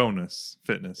 90-day... Not wellness,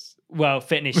 fitness. Well,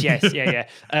 fitness, yes, yeah.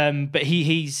 But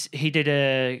he did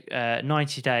a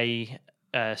 90-day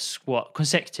squat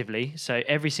consecutively. So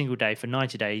every single day for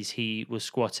 90 days, he was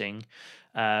squatting.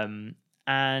 And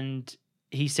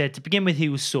he said to begin with, he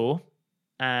was sore.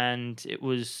 And it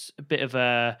was a bit of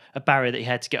a barrier that he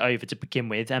had to get over to begin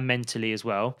with, and mentally as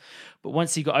well. But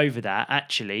once he got over that,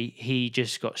 actually, he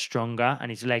just got stronger and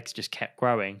his legs just kept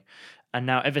growing. And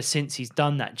now, ever since he's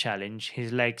done that challenge,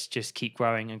 his legs just keep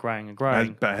growing and growing and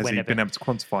growing. But has he been able to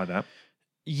quantify that?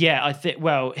 Yeah, I think.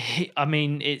 Well,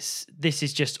 this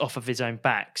is just off of his own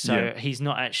back, so he's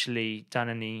not actually done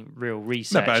any real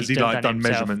research. No, but has he done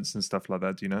measurements and stuff like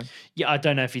that? Do you know? Yeah, I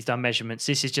don't know if he's done measurements.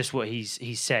 This is just what he's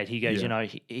said. He goes,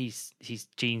 his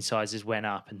gene sizes went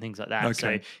up and things like that. Okay.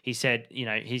 So he said,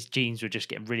 his genes were just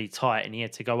getting really tight, and he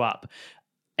had to go up.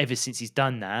 Ever since he's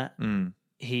done that,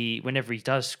 whenever he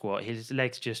does squat, his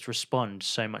legs just respond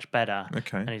so much better,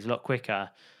 and he's a lot quicker.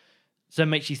 So it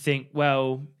makes you think,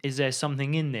 well, is there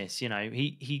something in this?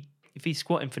 If he's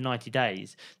squatting for 90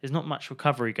 days, there's not much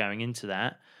recovery going into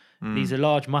that. These are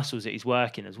large muscles that he's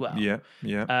working as well. Yeah.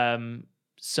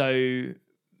 So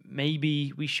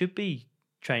maybe we should be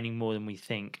training more than we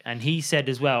think. And he said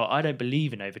as well, I don't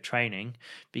believe in overtraining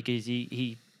because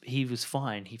he was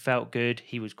fine. He felt good.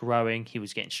 He was growing. He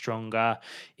was getting stronger.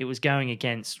 It was going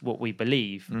against what we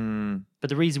believe. But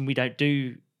the reason we don't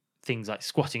do things like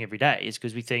squatting every day is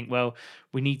because we think, well,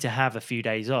 we need to have a few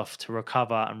days off to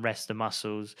recover and rest the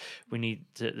muscles. We need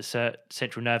the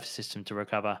central nervous system to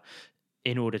recover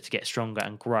in order to get stronger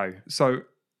and grow. So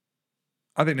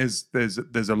I think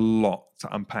there's a lot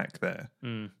to unpack there.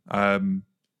 But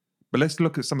let's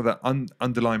look at some of the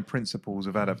underlying principles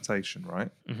of adaptation, right?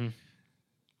 Mm-hmm.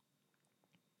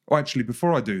 Well, actually,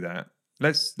 before I do that,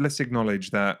 let's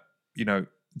acknowledge that,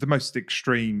 the most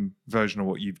extreme version of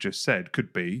what you've just said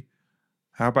could be,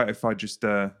 how about if I just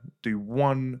do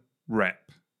 1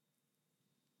 rep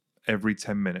every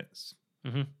 10 minutes?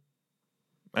 Mm-hmm.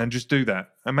 And just do that.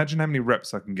 Imagine how many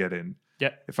reps I can get in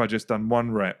if I just done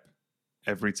 1 rep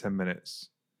every 10 minutes.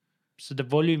 So the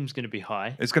volume's going to be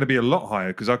high. It's going to be a lot higher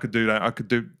because I could do that. I could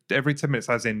do every 10 minutes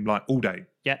as in like all day.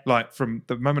 Yeah. Like from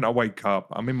the moment I wake up,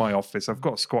 I'm in my office, I've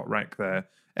got a squat rack there.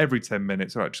 Every 10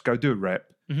 minutes, all right, just go do a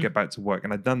rep, get back to work.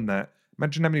 And I'd done that.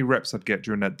 Imagine how many reps I'd get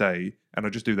during that day. And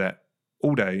I'd just do that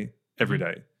all day, every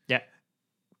day. Yeah.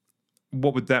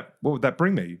 What would that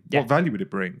bring me? Yeah. What value would it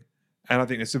bring? And I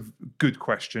think it's a good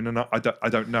question. And I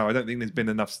don't know. I don't think there's been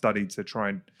enough study to try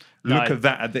and look at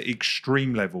that at the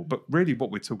extreme level. But really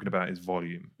what we're talking about is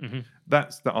volume. Mm-hmm.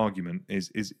 That's the argument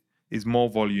is more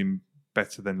volume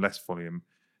better than less volume?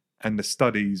 And the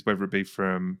studies, whether it be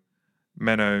from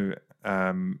Menno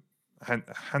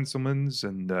Hanselmans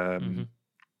and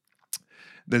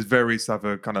there's various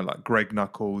other kind of like Greg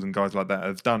Knuckles and guys like that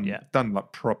have done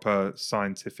like proper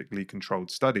scientifically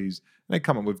controlled studies, and they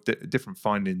come up with different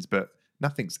findings, but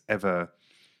nothing's ever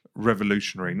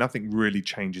revolutionary. Nothing really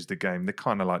changes the game. They're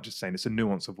kind of like just saying it's a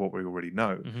nuance of what we already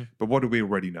know. But what do we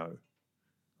already know?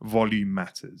 Volume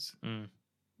matters.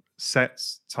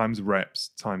 Sets times reps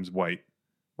times weight,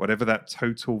 whatever that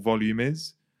total volume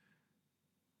is,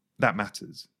 that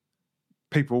matters.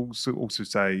 People also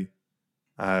say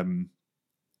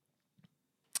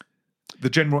the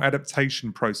general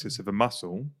adaptation process of a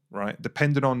muscle, right,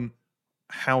 depending on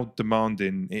how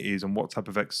demanding it is and what type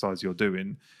of exercise you're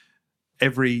doing,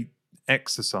 every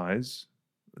exercise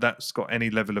that's got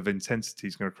any level of intensity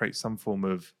is going to create some form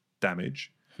of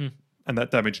damage, and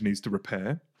that damage needs to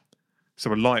repair.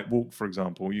 So a light walk, for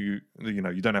example, you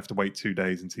don't have to wait 2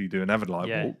 days until you do another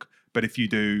light walk. But if you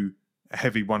do a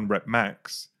heavy 1 rep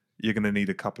max, you're going to need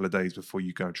a couple of days before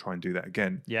you go and try and do that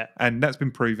again. Yeah. And that's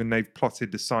been proven. They've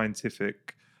plotted the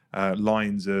scientific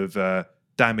lines of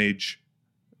damage,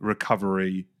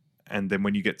 recovery, and then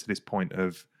when you get to this point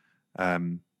of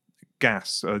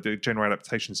GAS, the general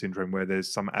adaptation syndrome, where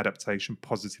there's some adaptation,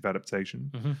 positive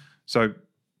adaptation. Mm-hmm. So,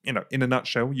 in a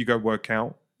nutshell, you go work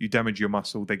out, you damage your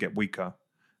muscle, they get weaker.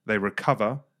 They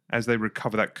recover. As they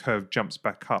recover, that curve jumps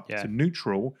back up to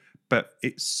neutral, but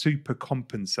it super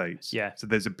compensates. Yeah. So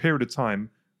there's a period of time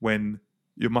when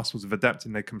your muscles have adapted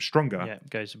and they come stronger. Yeah, it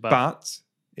goes above. But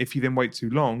if you then wait too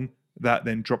long, that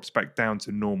then drops back down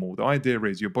to normal. The idea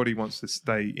is your body wants to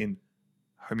stay in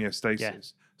homeostasis. Yeah.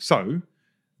 So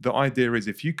the idea is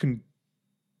if you can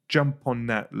jump on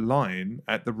that line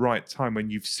at the right time when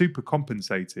you've super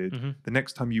compensated, the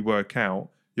next time you work out,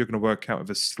 you're going to work out with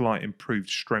a slight improved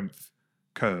strength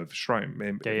curve,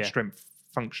 strength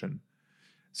function.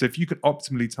 So if you can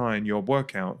optimally time your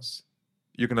workouts,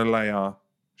 you're going to layer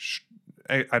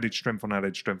added strength on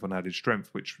added strength on added strength,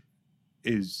 which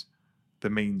is the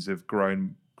means of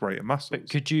growing greater muscles. But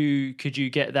could you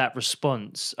get that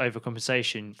response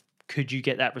overcompensation? Could you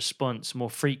get that response more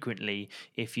frequently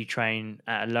if you train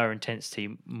at a lower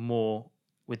intensity, more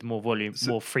with more volume,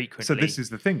 more frequently? So this is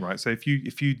the thing, right? So if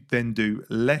you then do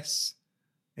less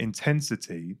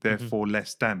intensity, therefore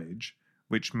less damage,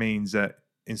 which means that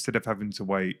instead of having to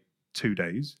wait 2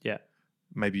 days,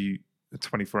 maybe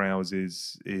 24 hours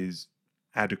is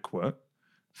adequate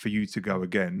for you to go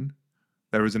again.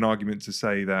 There is an argument to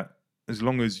say that as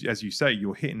long as you say,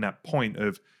 you're hitting that point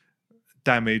of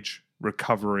damage,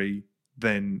 recovery,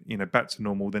 then back to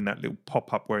normal, then that little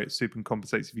pop up where it super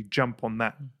compensates. If you jump on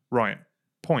that right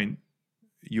point,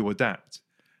 you adapt.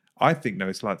 I think though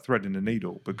it's like threading a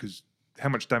needle, because how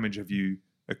much damage have you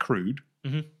accrued?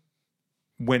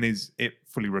 When is it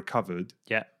fully recovered?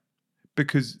 Yeah.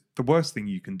 Because the worst thing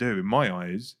you can do, in my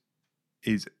eyes,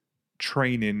 is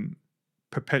training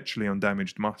perpetually on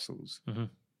damaged muscles.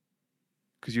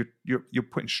 Because you're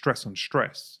putting stress on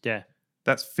stress. Yeah.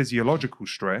 That's physiological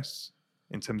stress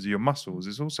in terms of your muscles.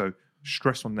 There's also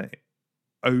stress on the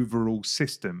overall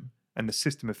system. And the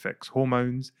system affects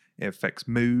hormones, it affects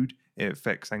mood, it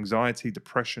affects anxiety,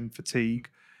 depression, fatigue.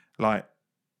 Like,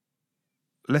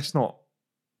 let's not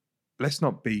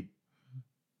be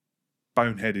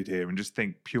boneheaded here and just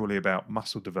think purely about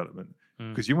muscle development,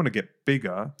 because you want to get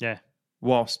bigger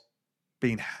whilst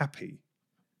being happy.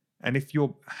 And if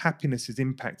your happiness is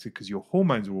impacted because your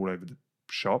hormones are all over the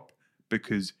shop,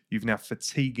 because you've now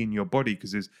fatiguing your body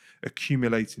because there's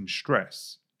accumulating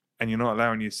stress, and you're not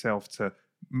allowing yourself to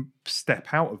step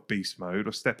out of beast mode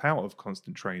or step out of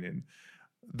constant training,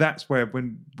 that's where,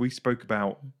 when we spoke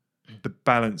about the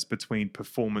balance between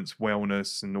performance,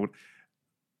 wellness, and all,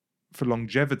 for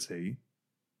longevity,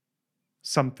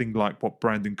 something like what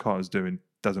Brandon Carter's doing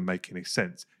doesn't make any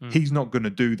sense. He's not going to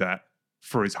do that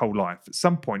for his whole life. At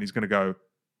some point, he's going to go,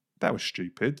 that was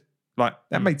stupid. Like,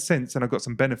 that made sense and I got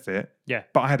some benefit. Yeah.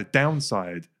 But I had a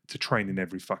downside to training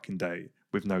every fucking day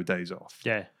with no days off.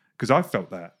 Yeah. Because I felt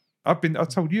that. I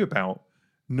told you about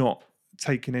not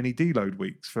taking any deload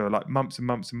weeks for like months and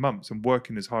months and months and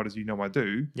working as hard as I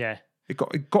do. Yeah.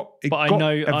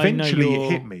 Eventually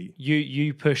it hit me.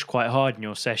 You push quite hard in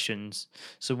your sessions.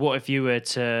 So what if you were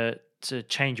to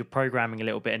change your programming a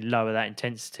little bit and lower that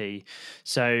intensity?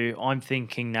 So I'm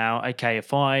thinking now, okay,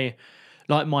 if I,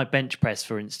 like my bench press,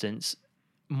 for instance,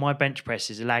 my bench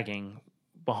press is lagging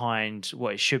behind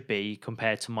what it should be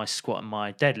compared to my squat and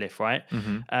my deadlift, right?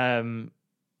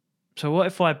 So what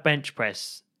if I bench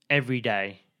press every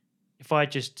day? If I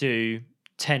just do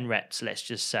 10 reps, let's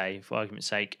just say, for argument's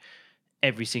sake,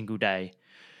 every single day,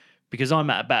 because I'm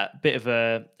at about a bit of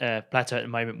a plateau at the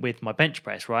moment with my bench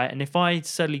press, right? And if I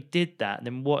suddenly did that,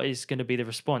 then what is going to be the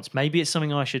response? Maybe it's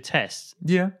something I should test.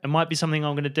 Yeah. It might be something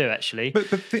I'm going to do, actually. But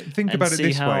think about it this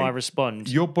way. See how I respond.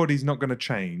 Your body's not going to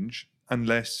change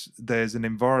unless there's an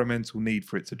environmental need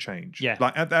for it to change. Yeah.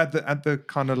 Like at the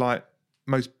kind of like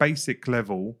most basic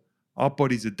level, our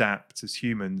bodies adapt as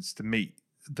humans to meet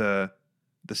the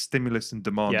stimulus and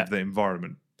demand of the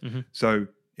environment. So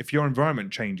if your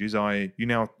environment changes, you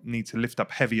now need to lift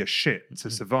up heavier shit to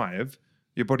survive,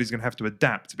 your body's going to have to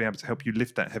adapt to be able to help you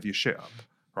lift that heavier shit up,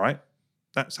 right?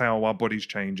 That's how our bodies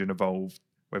change and evolve,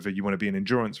 whether you want to be an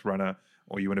endurance runner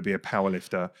or you want to be a power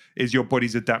lifter, is your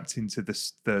body's adapting to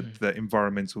the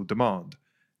environmental demand.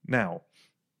 Now,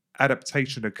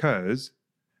 adaptation occurs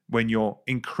when you're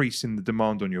increasing the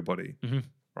demand on your body,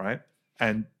 right?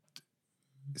 And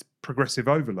it's progressive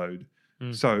overload.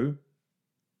 So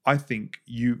I think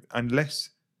unless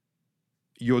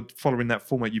you're following that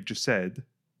format you've just said,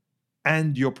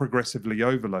 and you're progressively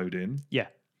overloading,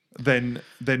 then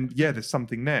yeah, there's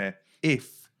something there.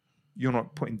 If you're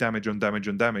not putting damage on damage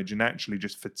on damage and actually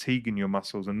just fatiguing your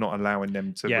muscles and not allowing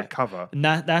them to recover. And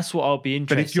that's what I'll be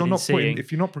interested But if you're in not seeing. if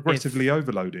you're not progressively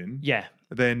overloading, Yeah.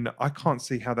 then I can't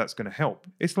see how that's going to help.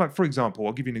 It's like, for example,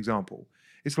 I'll give you an example.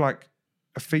 It's like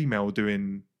a female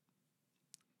doing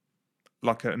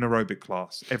like an aerobic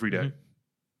class every day.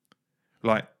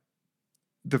 Like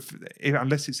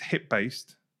unless it's hip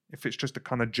based, if it's just a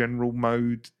kind of general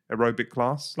mode aerobic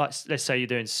class, Like, let's say you're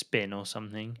doing spin or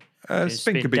something.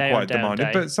 spin could be day on quite day on demanding,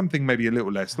 day. but something maybe a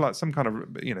little less, like some kind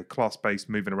of class based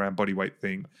moving around body weight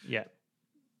thing. Yeah.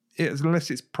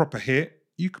 Unless it's proper hit,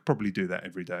 you could probably do that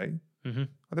every day. Mm-hmm.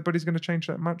 Are their bodies going to change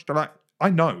that much? Like, I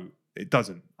know it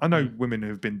doesn't. I know women who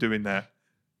have been doing that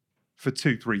for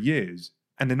 2-3 years,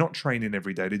 and they're not training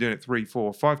every day. They're doing it 3,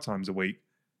 4, 5 times a week,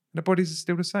 and their bodies are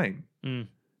still the same.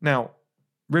 Now,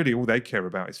 really, all they care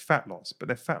about is fat loss, but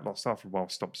their fat loss after a while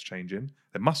stops changing.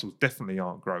 Their muscles definitely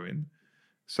aren't growing.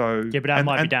 So Yeah, but that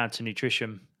might be down to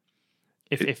nutrition.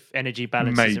 If energy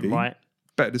balance isn't right.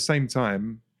 But at the same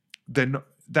time, then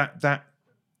that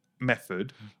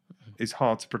method is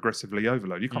hard to progressively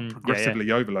overload. You can't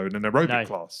progressively overload an aerobic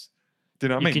class. Do you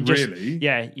know what I mean?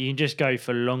 Really? You can just go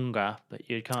for longer, but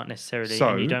you can't necessarily,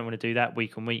 and you don't want to do that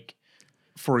week on week.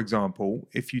 For example,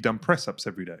 if you've done press ups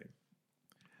every day,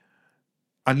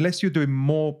 unless you're doing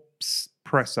more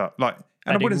press up, like,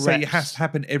 and I wouldn't say it has to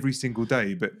happen every single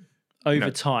day, but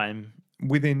over time,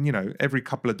 within every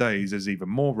couple of days, there's either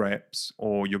more reps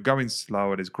or you're going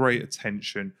slower. There's greater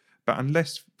tension, but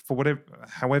unless for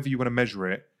however you want to measure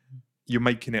it, you're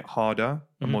making it harder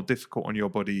and more difficult on your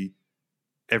body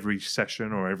every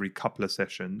session or every couple of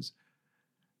sessions.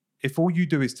 If all you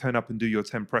do is turn up and do your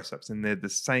 10 press ups and they're the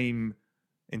same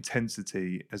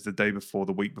intensity as the day before,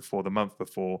 the week before, the month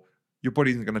before, your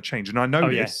body isn't going to change. And I know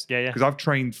this because I've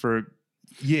trained for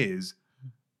years,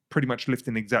 pretty much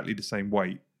lifting exactly the same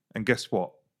weight. And guess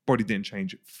what? Body didn't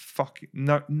change.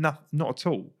 No, not at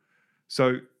all.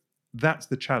 So that's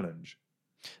the challenge.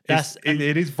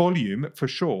 It is volume for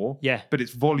sure. Yeah. But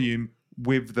it's volume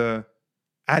with the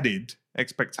added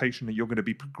expectation that you're going to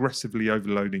be progressively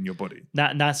overloading your body.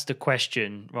 That's the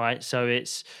question, right? So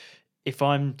it's, if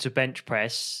I'm to bench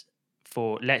press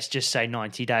for, let's just say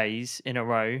 90 days in a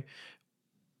row,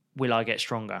 will I get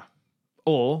stronger?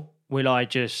 Or will I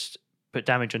just put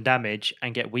damage on damage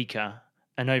and get weaker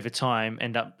and over time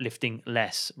end up lifting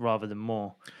less rather than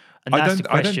more? And that's the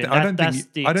question. That's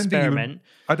the experiment.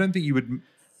 I don't think you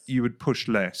would push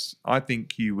less. I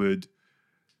think your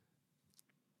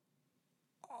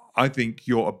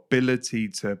ability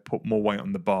to put more weight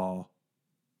on the bar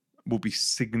will be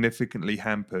significantly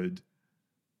hampered,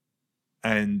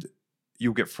 and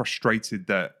you'll get frustrated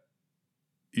that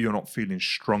you're not feeling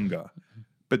stronger.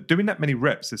 But doing that many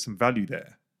reps, there's some value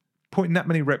there. Putting that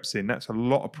many reps in, that's a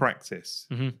lot of practice.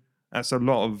 That's a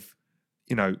lot of,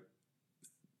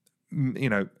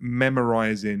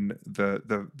 memorizing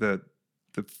the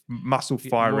muscle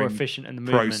firing more efficient in the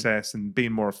process and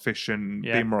being more efficient,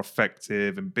 being more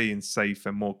effective and being safe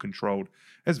and more controlled.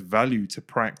 There's value to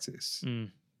practice.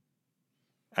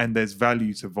 And there's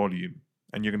value to volume,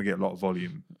 and you're going to get a lot of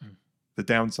volume. The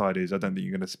downside is I don't think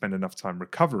you're going to spend enough time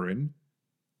recovering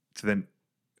to then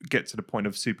get to the point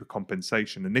of super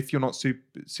compensation. And if you're not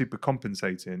super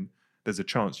compensating, there's a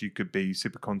chance you could be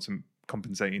super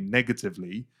compensating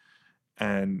negatively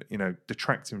and,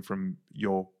 detracting from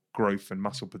your growth and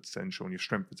muscle potential and your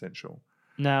strength potential.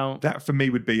 Now, that for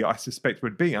me I suspect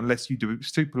would be, unless you do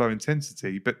super low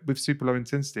intensity. But with super low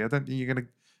intensity, I don't think you're going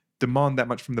to demand that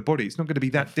much from the body. It's not going to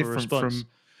be that different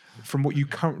from what you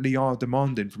currently are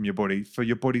demanding from your body for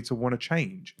your body to want to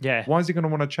change. Yeah. Why is it going to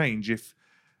want to change if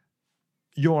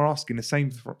you're asking the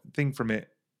same thing from it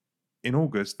in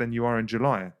August than you are in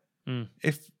July?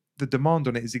 If the demand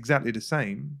on it is exactly the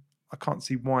same, I can't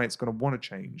see why it's going to want to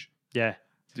change. Yeah.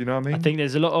 Do you know what I mean? I think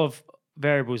there's a lot of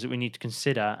variables that we need to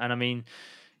consider. And I mean,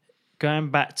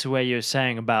 going back to where you were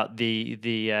saying about the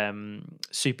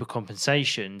super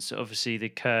compensations, obviously the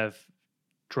curve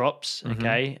drops,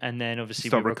 okay, and then obviously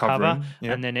we recover,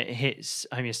 and then it hits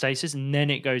homeostasis, and then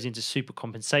it goes into super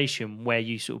compensation where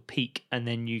you sort of peak, and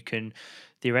then you can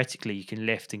theoretically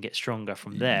lift and get stronger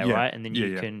from there, right? And then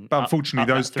you can. But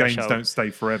unfortunately, those gains don't stay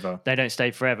forever. They don't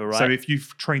stay forever, right? So if you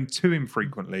train too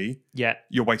infrequently,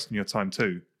 you're wasting your time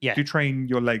too. Yeah. If you train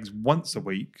your legs once a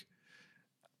week,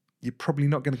 you're probably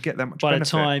not going to get that much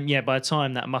benefit. By the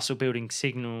time that muscle building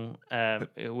signal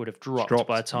it would have dropped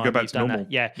by the time you go back you've to done normal.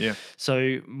 that. Yeah.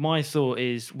 So my thought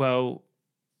is, well,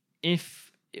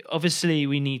 if obviously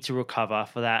we need to recover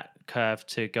for that curve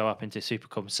to go up into super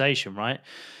compensation, right?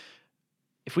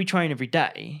 if we train every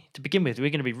day, to begin with, we're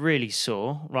going to be really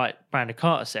sore. Right? Brandon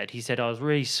Carter said, I was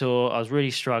really sore, I was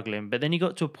really struggling. But then he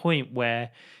got to a point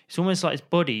where it's almost like his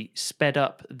body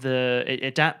it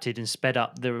adapted and sped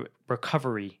up the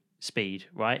recovery speed,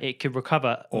 right? It could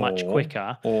recover much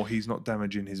quicker. Or he's not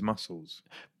damaging his muscles.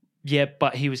 Yeah,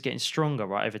 but he was getting stronger,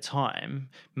 right, over time.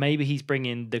 Maybe he's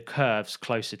bringing the curves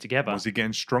closer together. Was he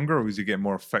getting stronger or was he getting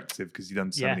more effective because he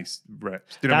done so many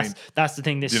reps? Do you know what I mean? That's the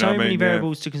thing. There's so many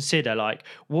variables to consider. Like,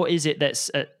 what is it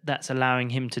that's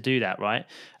allowing him to do that, right?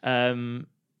 And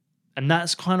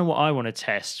that's kind of what I want to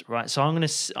test, right? So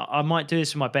I might do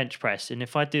this with my bench press, and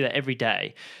if I do that every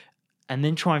day, and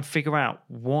then try and figure out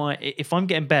why, if I'm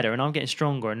getting better and I'm getting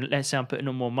stronger, and let's say I'm putting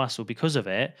on more muscle because of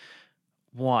it.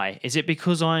 Why? Is it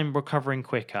because I'm recovering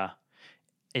quicker?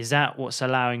 Is that what's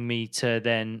allowing me to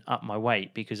then up my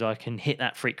weight? Because I can hit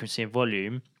that frequency and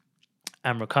volume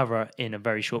and recover in a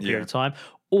very short period of time?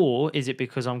 Or is it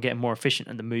because I'm getting more efficient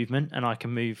at the movement and I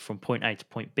can move from point A to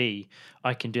point B?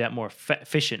 I can do that more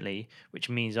efficiently, which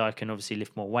means I can obviously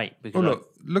lift more weight. Well,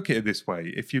 look at it this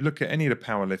way. If you look at any of the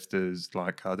power lifters,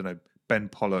 like, I don't know, Ben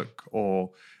Pollock,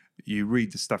 or you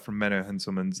read the stuff from Menno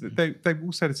Henselmans, they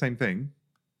all say the same thing.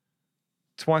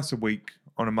 Twice a week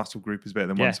on a muscle group is better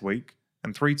than once a week,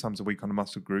 and 3 times a week on a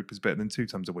muscle group is better than 2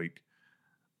 times a week.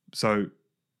 So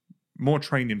more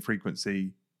training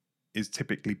frequency is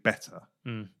typically better.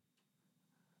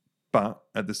 But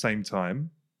at the same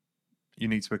time, you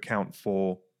need to account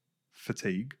for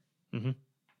fatigue,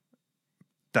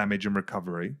 damage and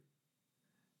recovery,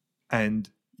 and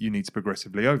you need to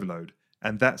progressively overload.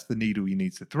 And that's the needle you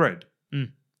need to thread.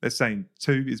 They're saying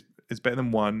 2 is better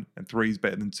than 1 and 3 is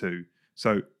better than 2.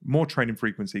 So more training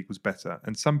frequency equals better.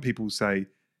 And some people say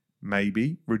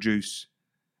maybe reduce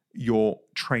your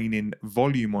training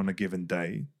volume on a given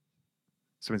day.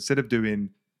 So instead of doing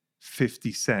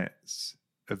 50 sets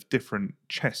of different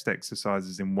chest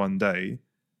exercises in one day,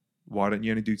 why don't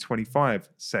you only do 25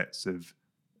 sets of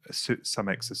some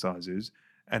exercises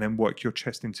and then work your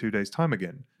chest in 2 days' time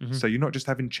again? So you're not just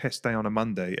having chest day on a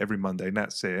Monday, every Monday, and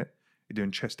that's it. You're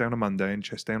doing chest day on a Monday and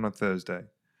chest day on a Thursday.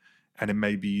 And then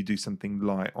maybe you do something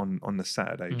light on the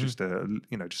Saturday, just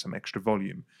some extra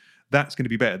volume. That's going to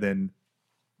be better than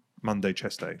Monday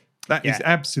chest day. That is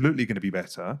absolutely going to be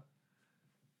better,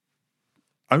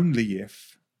 only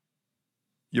if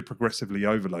you're progressively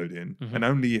overloading, and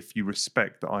only if you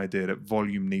respect the idea that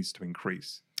volume needs to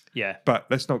increase. Yeah. But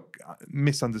let's not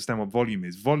misunderstand what volume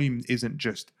is. Volume isn't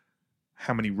just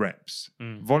how many reps.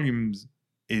 Volume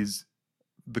is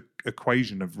the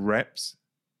equation of reps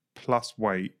plus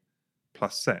weight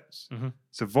plus sets.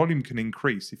 So volume can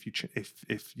increase if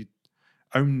you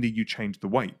only you change the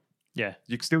weight. Yeah,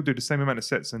 you can still do the same amount of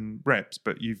sets and reps,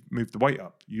 but you've moved the weight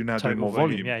up. You're now doing more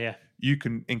volume. Yeah. You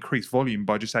can increase volume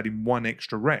by just adding 1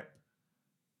 extra rep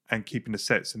and keeping the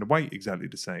sets and the weight exactly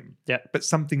the same. Yeah, but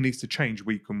something needs to change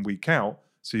week in, week out.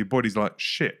 So your body's like,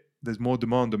 shit, there's more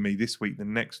demand on me this week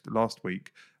than last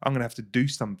week. I'm gonna have to do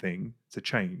something to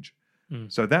change.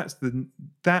 So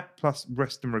that plus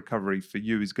rest and recovery for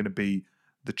you is going to be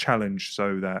the challenge,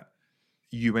 so that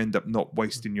you end up not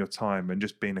wasting your time and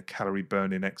just being a calorie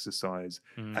burning exercise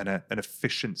and an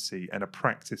efficiency and a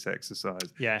practice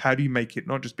exercise. Yeah. How do you make it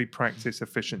not just be practice,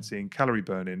 efficiency, and calorie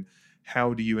burning?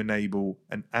 How do you enable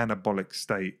an anabolic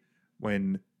state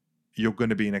when you're going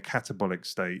to be in a catabolic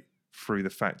state through the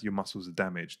fact your muscles are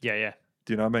damaged? Yeah.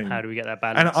 Do you know what I mean? How do we get that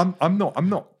balance? And I'm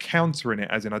not countering it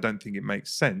as in I don't think it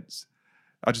makes sense.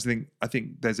 I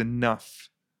think there's enough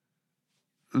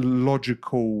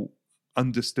logical,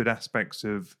 understood aspects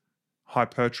of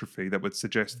hypertrophy that would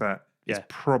suggest that it's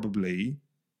probably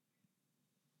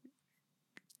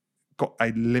got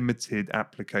a limited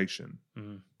application.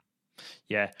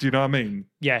 Yeah. Do you know what I mean?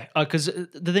 Yeah, because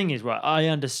the thing is, right, I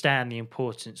understand the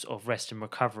importance of rest and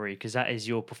recovery, because that is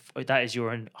your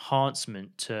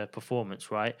enhancement to performance,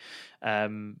 right?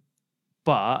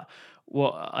 But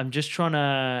what I'm just trying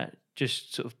to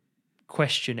sort of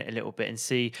question it a little bit and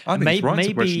see. I think it's right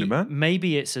to question it, man.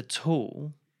 Maybe it's a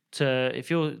tool to,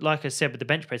 if you're, like I said with the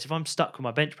bench press, if I'm stuck with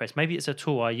my bench press, maybe it's a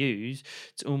tool I use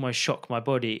to almost shock my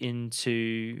body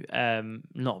into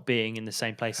not being in the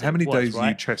same place. How many days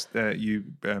are you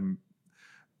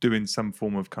doing some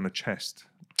form of kind of chest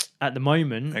at the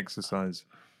moment exercise?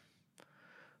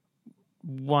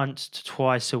 Once to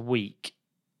twice a week.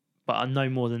 But no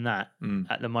more than that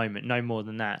at the moment. No more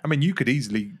than that. I mean, you could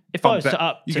easily if I was to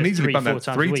up to 3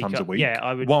 times a week. Yeah,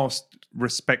 I would. Whilst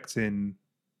respecting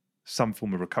some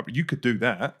form of recovery, you could do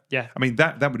that. Yeah. I mean,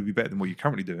 that would be better than what you're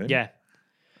currently doing. Yeah.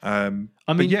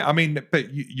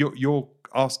 But you're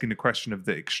asking the question of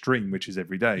the extreme, which is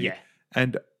every day. Yeah.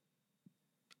 And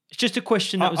It's just a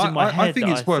question that was in my head. I think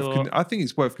it's worth. thought, I think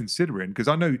it's worth considering because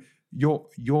I know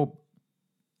your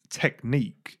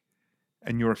technique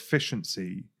and your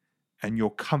efficiency and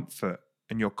your comfort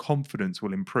and your confidence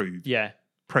will improve. yeah,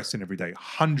 Pressing every day,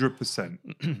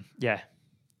 100%. yeah,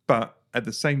 But at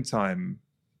the same time,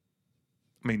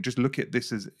 I mean, just look at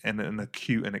this as an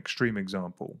acute and extreme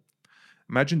example.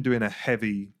 Imagine doing a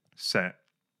heavy set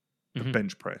of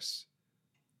bench press,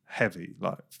 heavy,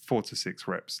 like 4 to 6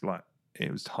 reps, like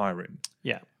it was tiring.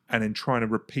 yeah, And then trying to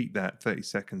repeat that 30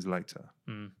 seconds later.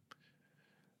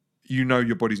 You know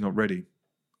your body's not ready.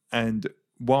 And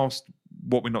whilst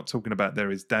what we're not talking about there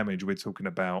is damage, we're talking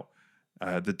about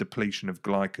the depletion of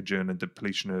glycogen and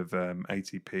depletion of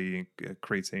ATP and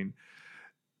creatine.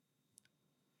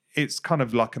 It's kind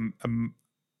of like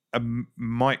a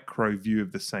micro view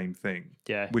of the same thing,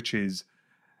 yeah, which is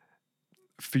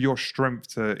for your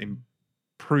strength to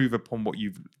improve upon what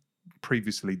you've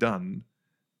previously done,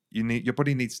 your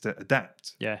body needs to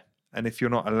adapt. yeah. And if you're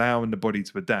not allowing the body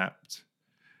to adapt,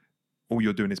 all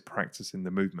you're doing is practicing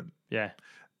the movement. Yeah.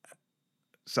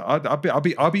 So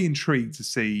I'll be intrigued to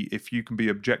see if you can be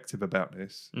objective about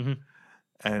this,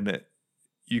 and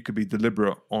you could be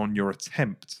deliberate on your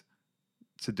attempt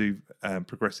to do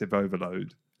progressive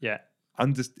overload. Yeah.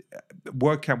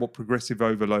 Work out what progressive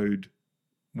overload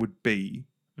would be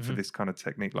for this kind of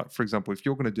technique. Like, for example, if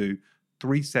you're going to do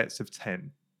 3 sets of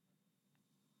 10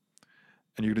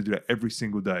 and you're going to do that every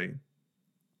single day,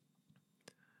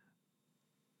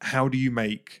 how do you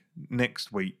make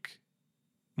next week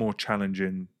more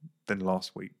challenging than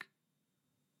last week?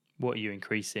 What are you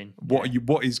increasing? What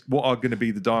are going to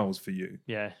be the dials for you?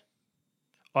 Yeah.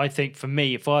 I think for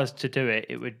me, if I was to do it,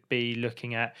 it would be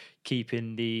looking at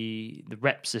keeping the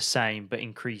reps the same, but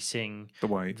increasing The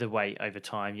weight. over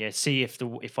time. Yeah. See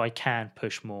if I can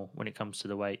push more when it comes to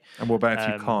the weight. And what about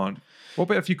if you can't? What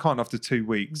about if you can't after 2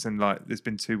 weeks and like there's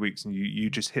been 2 weeks and you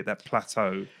just hit that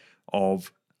plateau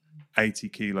of 80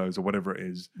 kilos or whatever it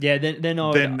is? Yeah. Then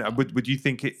would you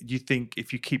think it? Do you think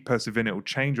if you keep persevering it will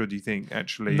change, or do you think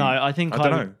actually? No, I think I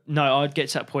don't know. No, I'd get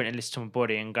to that point and listen to my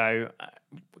body and go.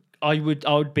 I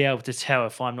would be able to tell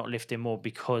if I'm not lifting more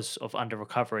because of under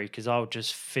recovery, because I'll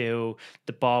just feel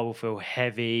the bar will feel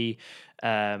heavy.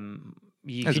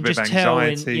 You There's can a bit just of tell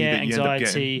anxiety that you end up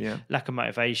getting, lack of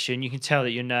motivation. You can tell that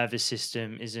your nervous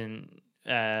system isn't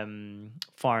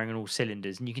firing on all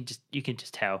cylinders, and you can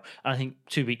just tell. And I think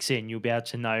 2 weeks in, you'll be able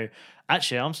to know.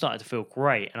 Actually, I'm starting to feel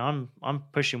great, and I'm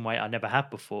pushing weight I never had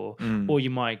before. Or you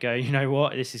might go, you know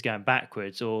what, this is going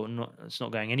backwards, or not, it's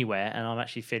not going anywhere, and I'm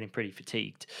actually feeling pretty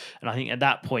fatigued. And I think at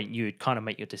that point you would kind of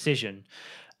make your decision.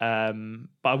 But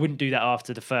I wouldn't do that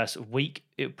after the first week.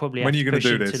 It would probably When have are you to going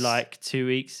push to do into this? like 2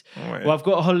 weeks. Oh, yeah. Well, I've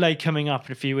got a holiday coming up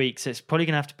in a few weeks. So it's probably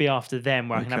going to have to be after then,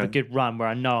 where I can have a Okay. good run, where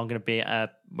I know I'm going to be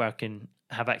where I can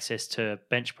have access to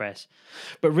bench press.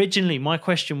 But originally, my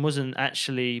question wasn't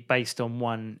actually based on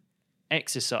one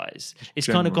exercise. It's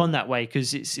kind of General. gone that way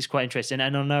because it's quite interesting.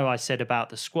 And I know I said about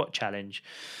the squat challenge,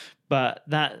 but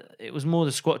that it was more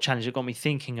the squat challenge that got me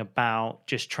thinking about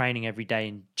just training every day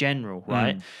in general,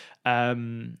 right?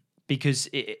 Because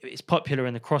it's popular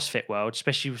in the CrossFit world,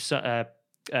 especially with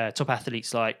top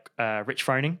athletes like Rich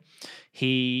Froning.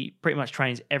 He pretty much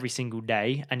trains every single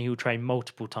day, and he will train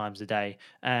multiple times a day.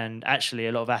 And actually,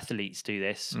 a lot of athletes do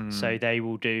this. So they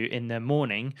will do in the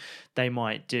morning, they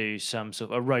might do some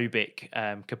sort of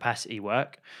aerobic capacity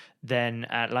work. Then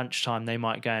at lunchtime, they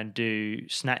might go and do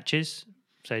snatches.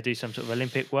 So they do some sort of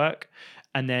Olympic work.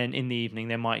 And then in the evening,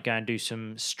 they might go and do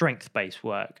some strength-based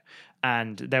work.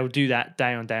 And they'll do that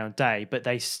day on day, but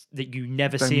you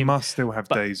never see They him. must still have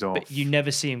days off. But you never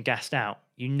see him gassed out.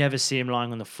 You never see him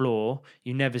lying on the floor.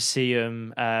 You never see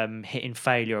him hitting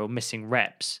failure or missing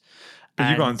reps. But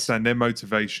you've got to And understand their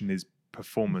motivation is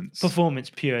performance. performance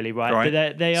purely, right?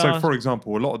 But they So, are. for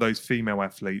example, a lot of those female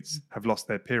athletes have lost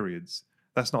their periods.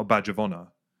 That's not a badge of honor.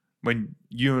 When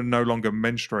you're no longer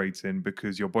menstruating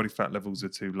because your body fat levels are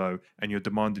too low and you're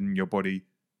demanding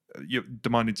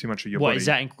too much of your what body. is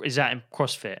that in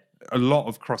CrossFit? A lot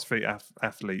of CrossFit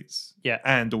athletes, Yeah.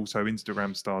 and also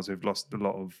Instagram stars who've lost a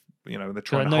lot of, they're So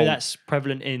trying I to know hold. that's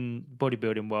prevalent in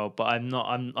bodybuilding world, but I'm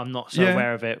not so Yeah.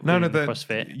 aware of it. No, within that-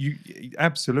 CrossFit. You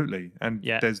absolutely, and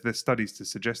Yeah. there's studies to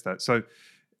suggest that. So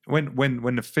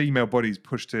when the female body's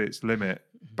pushed to its limit,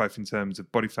 both in terms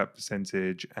of body fat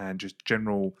percentage and just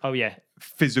general Oh yeah,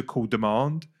 physical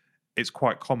demand, it's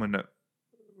quite common that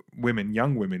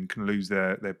young women can lose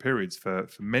their periods for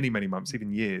many months,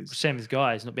 even years. same as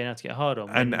guys not being able to get hard on.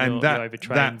 And when you're that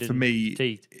overtrained for and me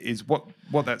fatigued. is what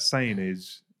that's saying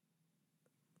is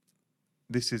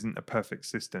this isn't a perfect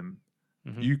system.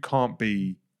 Mhm. You can't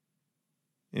be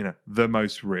the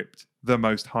most ripped, the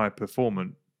most high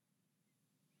performant,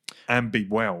 and be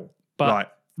well, But-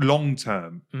 like long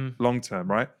term,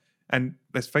 right? And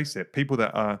let's face it, people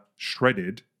that are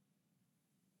shredded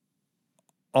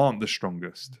aren't the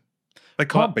strongest. They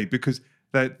can't be, because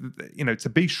to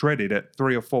be shredded at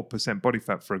 3 or 4% body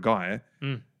fat for a guy,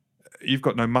 you've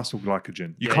got no muscle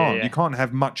glycogen. You can't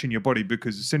have much in your body,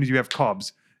 because as soon as you have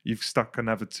carbs, you've stuck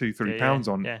another 2-3 pounds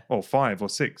on, or 5 or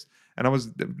 6. And I was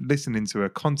listening to a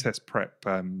contest prep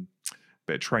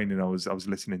bit of training I was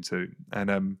listening to,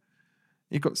 and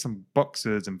you've got some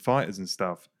boxers and fighters and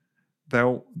stuff.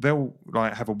 They'll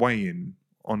like have a weigh-in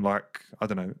on, like, I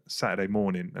don't know, Saturday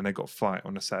morning, and they got a fight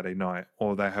on a Saturday night,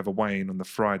 or they have a weigh-in on the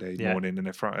Friday morning and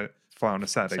they fight on a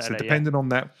Saturday. So depending on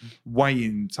that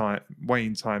weigh-in time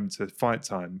to fight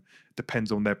time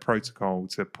depends on their protocol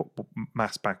to put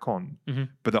mass back on.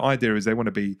 But the idea is they want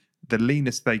to be the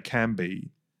leanest they can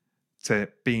be to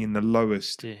be in the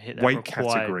lowest weight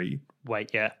category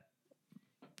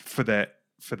for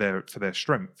their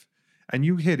strength. And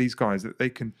you hear these guys that they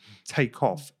can take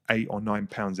off 8 or 9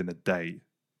 pounds in a day,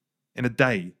 and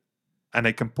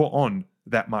they can put on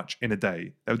that much in a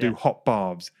day. They'll do hot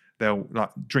baths. They'll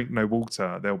like drink no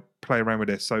water. They'll play around with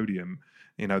their sodium.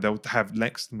 They'll have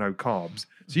next to no carbs.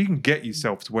 So you can get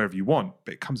yourself to wherever you want,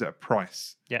 but it comes at a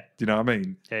price. Yeah. Do you know what I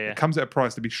mean? Yeah. It comes at a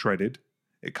price to be shredded.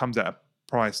 It comes at a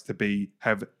price to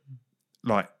have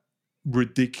like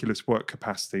ridiculous work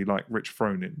capacity, like Rich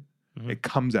Froning. It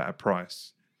comes at a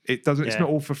price. It doesn't. It's not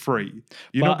all for free.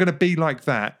 You're not going to be like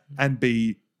that and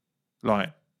be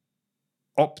like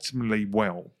optimally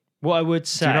well. What I would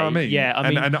say, do you know what I mean? Yeah,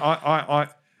 and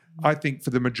I think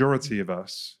for the majority of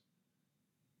us,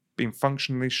 being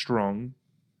functionally strong,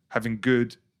 having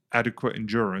good, adequate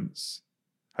endurance,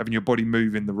 having your body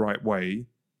move in the right way,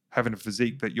 having a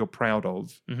physique that you're proud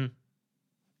of,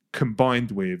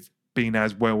 combined with being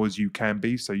as well as you can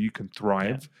be, so you can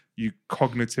thrive. You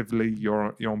cognitively,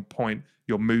 you're on point.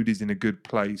 Your mood is in a good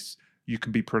place. You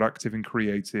can be productive and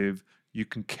creative. You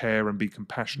can care and be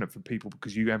compassionate for people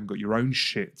because you haven't got your own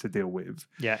shit to deal with.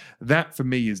 Yeah, that for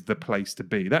me is the place to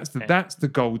be. That's the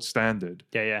gold standard.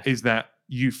 Yeah. Is that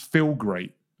you feel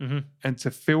great, and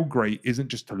to feel great isn't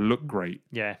just to look great.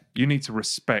 Yeah, you need to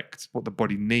respect what the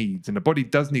body needs, and the body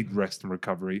does need rest and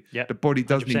recovery. Yeah, the body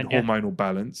does need hormonal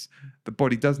balance. The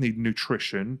body does need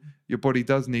nutrition. Your body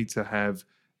does need to have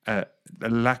a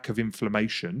lack of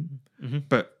inflammation.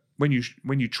 But when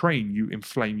you train, you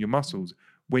inflame your muscles.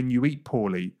 When you eat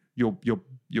poorly,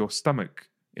 your stomach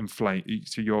inflame,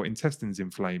 so your intestines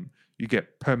inflame. You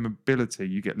get permeability.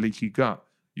 You get leaky gut.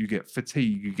 You get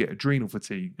fatigue. You get adrenal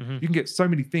fatigue. You can get so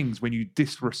many things when you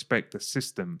disrespect the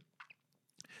system.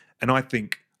 And I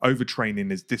think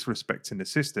overtraining is disrespecting the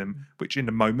system, which in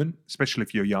the moment, especially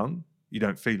if you're young, you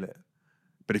don't feel it.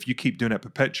 But if you keep doing it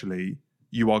perpetually,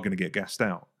 you are going to get gassed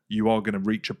out. You are going to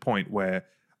reach a point where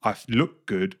I look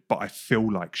good, but I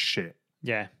feel like shit.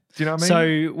 Yeah. Do you know what I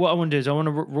mean? So what I want to do is I want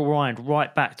to rewind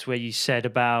right back to where you said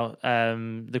about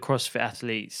the CrossFit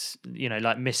athletes,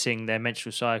 like missing their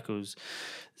menstrual cycles.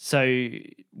 So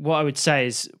what I would say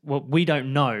is, we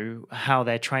don't know how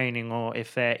they're training or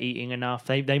if they're eating enough.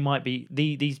 They might be,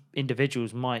 these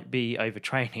individuals might be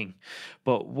overtraining.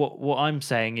 But what I'm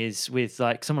saying is, with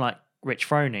like someone like Rich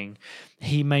Froning,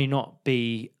 he may not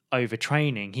be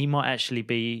overtraining. He might actually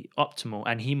be optimal,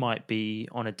 and he might be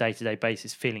on a day-to-day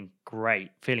basis feeling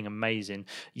great, feeling amazing.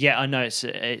 Yeah, I know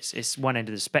it's one end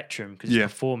of the spectrum because it's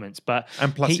performance, but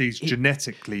and plus he's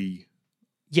genetically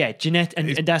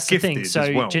and that's the thing.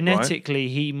 So well,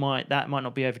 genetically, right? that might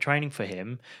not be overtraining for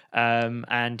him,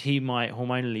 and he might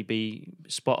hormonally be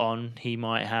spot on. He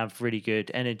might have really good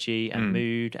energy and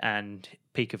mood and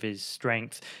peak of his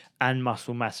strength and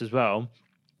muscle mass as well.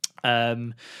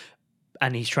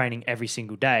 And he's training every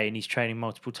single day, and he's training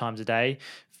multiple times a day.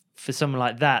 For someone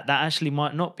like that actually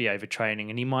might not be overtraining,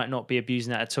 and he might not be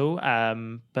abusing that at all.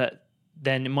 But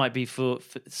then it might be for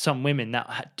some women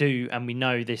that do, and we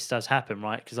know this does happen,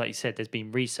 right? Because like you said, there's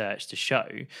been research to show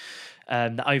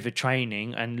that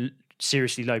overtraining and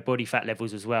seriously low body fat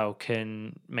levels as well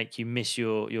can make you miss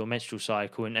your menstrual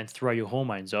cycle and throw your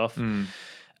hormones off.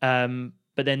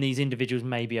 But then these individuals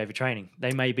may be overtraining.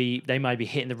 They may be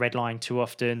hitting the red line too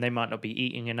often. They might not be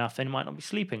eating enough. They might not be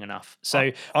sleeping enough.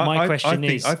 So my question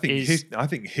is, I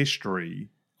think history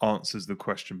answers the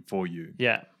question for you.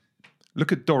 Yeah.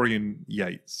 Look at Dorian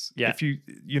Yates. Yeah. If you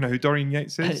know who Dorian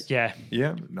Yates is? Yeah.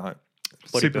 Yeah. No.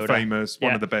 Super famous.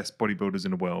 One of the best bodybuilders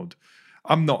in the world.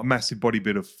 I'm not a massive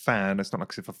bodybuilder fan. It's not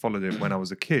like as if I followed it when I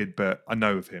was a kid, but I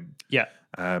know of him. Yeah.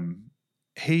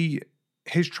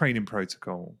 His training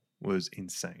protocol was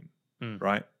insane,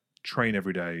 right? Train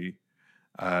every day,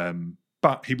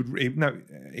 But he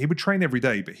would train every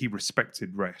day, but he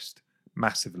respected rest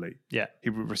massively. Yeah. He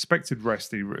respected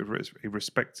rest. He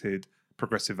respected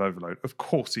progressive overload. Of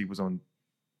course, he was on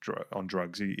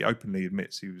drugs. He openly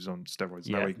admits he was on steroids.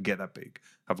 No way he can get that big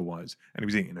otherwise. And he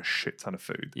was eating a shit ton of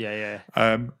food. Yeah.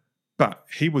 But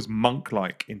he was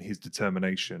monk-like in his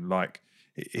determination. Like,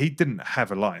 he didn't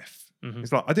have a life.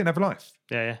 It's like, I didn't have a life.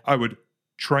 Yeah. I would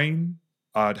train.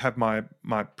 I'd have my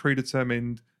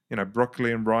predetermined,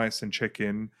 broccoli and rice and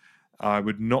chicken. I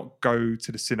would not go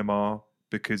to the cinema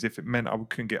because if it meant I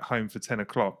couldn't get home for 10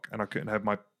 o'clock and I couldn't have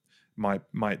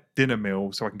my dinner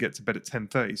meal so I can get to bed at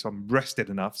 10:30 so I'm rested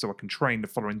enough so I can train the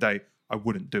following day, I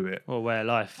wouldn't do it. Or way of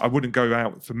life. I wouldn't go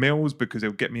out for meals because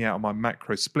it'll get me out of my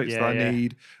macro splits that I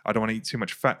need. I don't want to eat too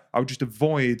much fat. I would just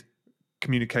avoid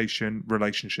communication,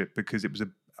 relationship, because it was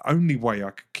the only way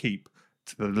I could keep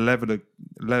to the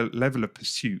level of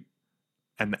pursuit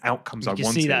and the outcomes I wanted.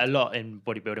 You see that a lot in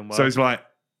bodybuilding world. So it's like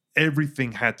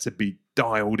everything had to be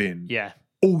dialed in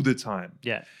all the time.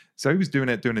 Yeah. So he was doing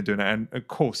it. And of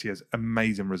course he has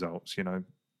amazing results,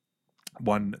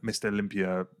 Won Mr.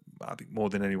 Olympia, I think more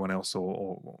than anyone else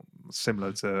or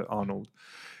similar to Arnold.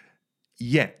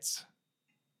 Yet,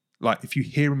 like if you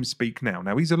hear him speak now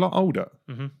he's a lot older,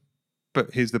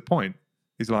 but here's the point.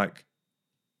 He's like,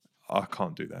 I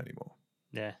can't do that anymore.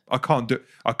 Yeah. I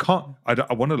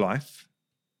want a life.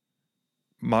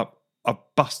 I've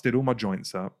busted all my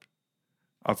joints up.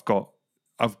 I've got,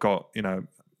 I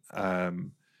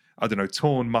don't know,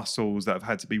 torn muscles that have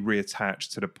had to be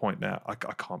reattached to the point now I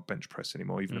can't bench press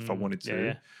anymore, even if I wanted to.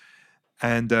 Yeah.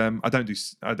 And I don't do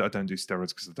steroids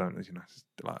because I don't,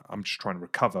 like, I'm just trying to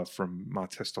recover from my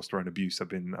testosterone abuse I've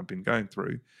been going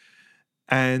through.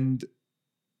 And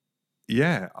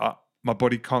my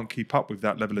body can't keep up with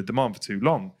that level of demand for too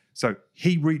long. So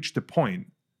he reached a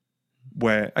point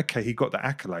where, okay, he got the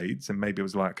accolades and maybe it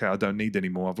was like, okay, I don't need any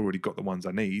more. I've already got the ones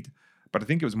I need. But I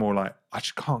think it was more like, I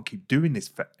just can't keep doing this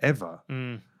forever.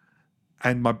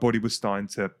 And my body was starting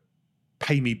to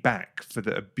pay me back for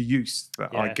the abuse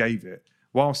that I gave it.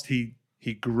 Whilst he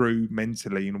grew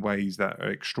mentally in ways that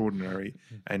are extraordinary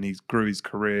and he grew his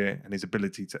career and his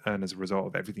ability to earn as a result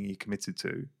of everything he committed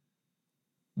to.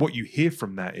 What you hear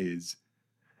from that is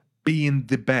being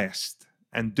the best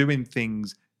and doing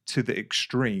things to the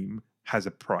extreme has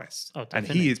a price. Oh, and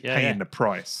he is paying the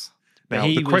price. Now,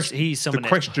 he's someone the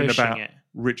question that's about it.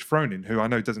 Rich Froning, who I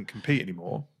know doesn't compete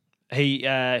anymore. He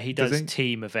does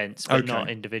team events, but not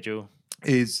individual.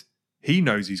 Is he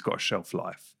knows he's got a shelf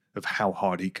life of how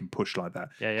hard he can push like that.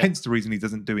 Hence the reason he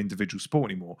doesn't do individual sport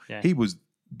anymore. He was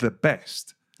the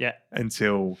best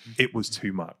until it was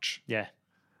too much.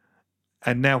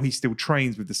 And now he still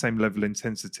trains with the same level of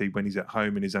intensity when he's at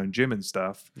home in his own gym and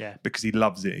stuff. Because he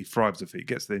loves it, he thrives with it, he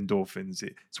gets the endorphins.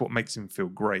 It's what makes him feel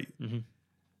great.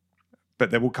 But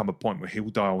there will come a point where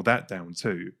he'll dial that down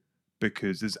too,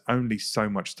 because there's only so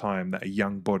much time that a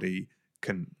young body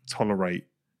can tolerate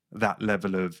that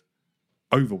level of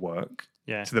overwork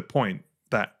to the point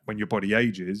that when your body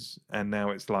ages and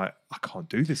now it's like, I can't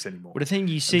do this anymore. Well, the thing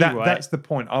you see, that's the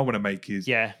point I want to make is,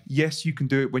 yes, you can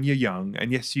do it when you're young,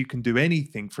 and yes, you can do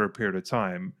anything for a period of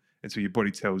time until your body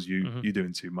tells you you're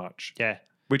doing too much.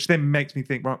 Which then makes me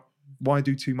think, right, why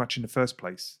do too much in the first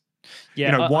place?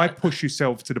 Why push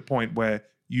yourself to the point where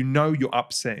you're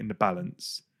upsetting the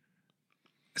balance?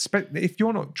 If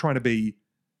you're not trying to be,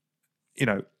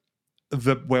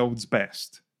 the world's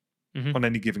best on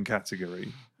any given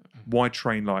category, why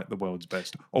train like the world's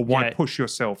best? Or why push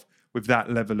yourself with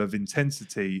that level of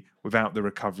intensity without the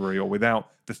recovery or without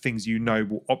the things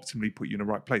will optimally put you in the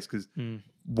right place? Because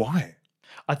why?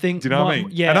 I think. Do you know what I mean?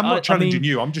 Yeah. And I'm not challenging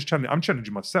you. I'm just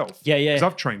challenging myself. Yeah. Because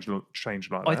I've changed like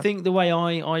that. I think the way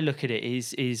I look at it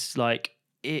is like,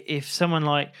 if someone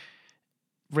like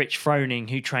Rich Froning,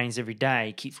 who trains every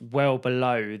day, keeps well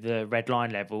below the red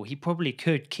line level, he probably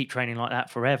could keep training like that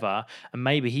forever. And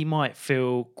maybe he might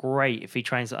feel great if he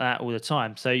trains like that all the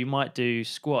time. So you might do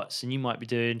squats and you might be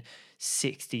doing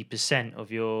 60%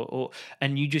 of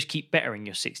and you just keep bettering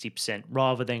your 60%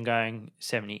 rather than going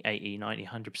 70, 80, 90,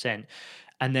 100%,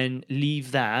 and then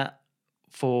leave that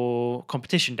for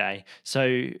competition day.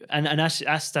 So, and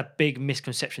that's the big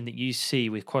misconception that you see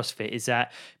with CrossFit, is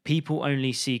that people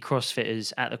only see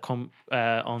CrossFitters at the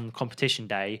on competition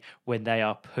day when they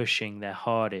are pushing their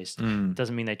hardest.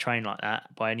 Doesn't mean they train like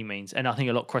that by any means. And I think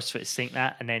a lot of CrossFitters think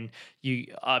that. And then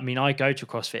I go to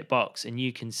CrossFit Box and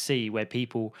you can see where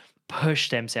people push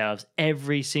themselves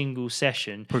every single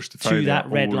session Push to to failure that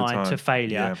red all the line to time.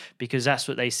 failure, Yeah. because that's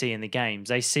what they see in the games.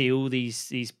 They see all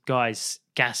these guys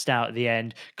gassed out at the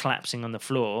end, collapsing on the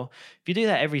floor. If you do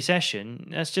that every session,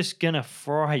 that's just gonna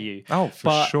fry you. Oh,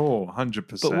 for sure,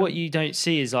 100%. But what you don't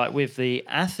see is like with the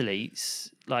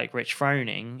athletes like Rich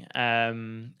Froning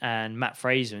and Matt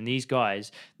Fraser and these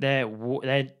guys,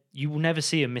 you will never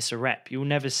see them miss a rep. You will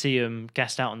never see them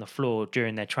gassed out on the floor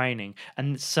during their training.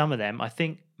 And some of them, I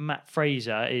think Matt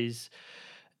Fraser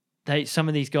some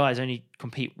of these guys only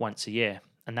compete once a year.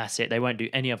 And that's it. They won't do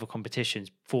any other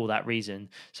competitions for that reason.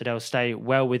 So they'll stay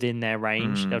well within their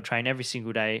range. They'll train every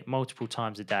single day, multiple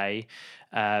times a day,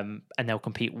 and they'll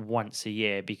compete once a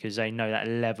year because they know that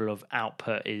level of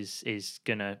output is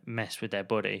going to mess with their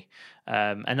body.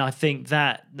 And I think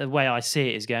that the way I see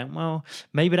it is going, well,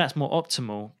 maybe that's more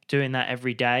optimal, doing that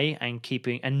every day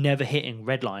and never hitting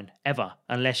red line ever,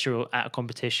 unless you're at a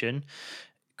competition.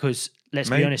 Because let's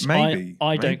be honest,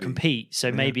 I don't compete.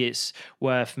 So maybe it's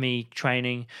worth me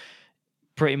training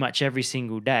pretty much every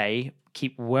single day,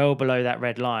 keep well below that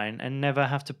red line and never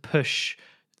have to push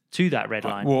to that red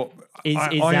line. Well,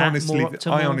 I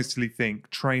honestly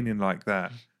think training like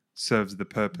that serves the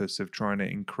purpose of trying to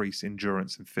increase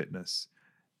endurance and fitness.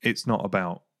 It's not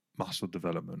about muscle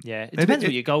development. Yeah, it depends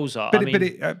what your goals are. But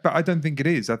I don't think it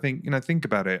is. I think, think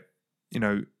about it.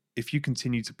 If you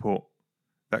continue to put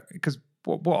that, because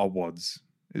what are WODs?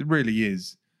 It really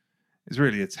is. It's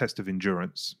really a test of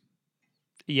endurance.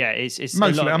 Yeah, it's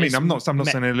mostly. I'm not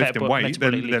saying they're lifting weight.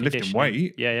 They're lifting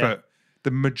weight. Yeah. But the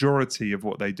majority of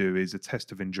what they do is a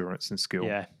test of endurance and skill.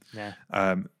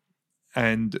 Yeah.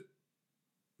 And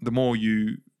the more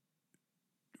you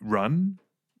run,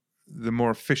 the more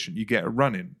efficient you get at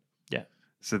running. Yeah.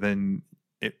 So then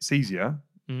it's easier,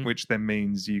 which then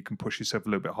means you can push yourself a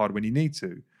little bit harder when you need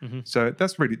to. So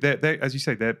that's really, they're as you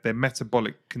say, they're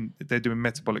metabolic. They're doing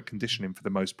metabolic conditioning for the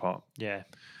most part. Yeah.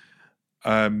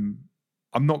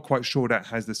 I'm not quite sure that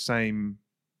has the same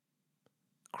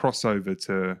crossover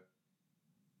to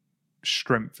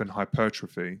strength and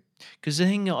hypertrophy. Because the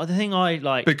thing I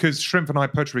like, because strength and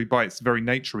hypertrophy by its very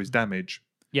nature is damage.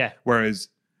 Yeah. Whereas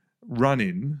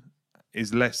running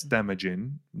is less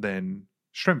damaging than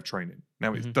strength training.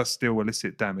 Now, it does still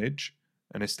elicit damage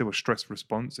and it's still a stress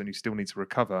response and you still need to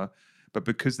recover. But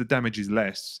because the damage is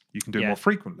less, you can do it more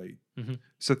frequently.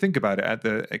 So think about it at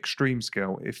the extreme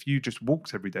scale. If you just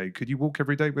walked every day, could you walk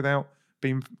every day without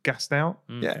being gassed out?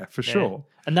 Yeah, for sure.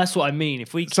 And that's what I mean.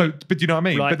 If we but you know what I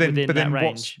mean? Right, but then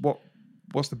range.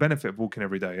 what's the benefit of walking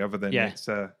every day other than its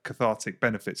cathartic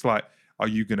benefits? Like,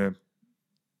 is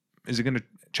it going to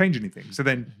change anything? So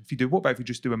then what about if you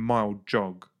just do a mild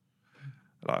jog,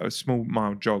 like a small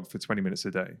mild jog for 20 minutes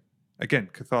a day? Again,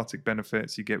 cathartic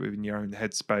benefits you get within your own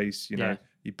headspace,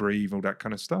 you breathe, all that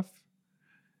kind of stuff.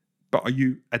 But are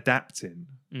you adapting?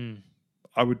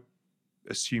 I would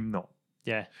assume not.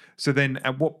 Yeah. So then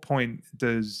at what point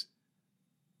does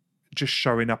just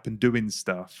showing up and doing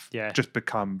stuff just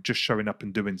become just showing up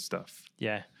and doing stuff?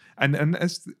 Yeah. And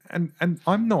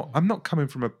I'm not coming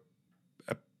from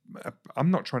I'm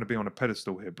not trying to be on a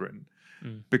pedestal here, Bryn,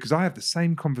 because I have the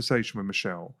same conversation with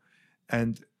Michelle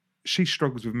and she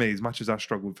struggles with me as much as I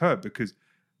struggle with her because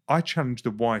I challenge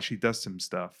the why she does some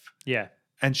stuff. Yeah.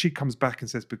 And she comes back and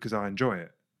says, because I enjoy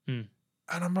it. And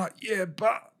I'm like, yeah,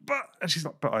 but, and she's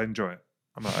like, but I enjoy it.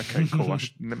 I'm like, okay, cool.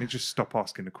 Let me just stop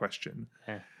asking the question.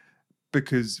 Yeah.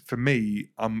 Because for me,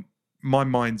 my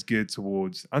mind's geared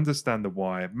towards understand the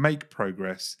why, make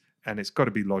progress, and it's got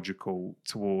to be logical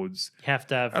towards. You have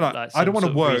to have. I don't want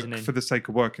to work reasoning. for the sake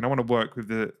of working. I want to work with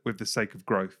the sake of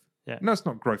growth. Yeah. No, it's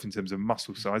not growth in terms of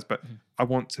muscle size, but I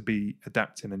want to be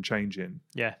adapting and changing.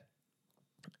 Yeah.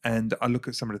 And I look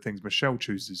at some of the things Michelle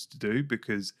chooses to do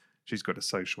because she's got a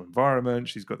social environment,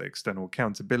 she's got the external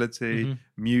accountability,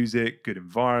 music, good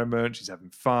environment, she's having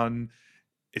fun.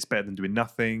 It's better than doing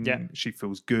nothing. Yeah. She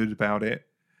feels good about it.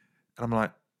 And I'm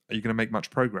like, are you going to make much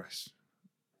progress?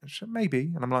 And she said,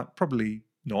 maybe. And I'm like, probably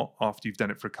not. After you've done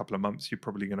it for a couple of months, you're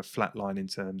probably going to flatline in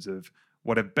terms of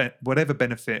whatever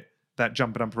benefit that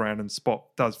jumping up around and spot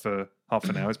does for half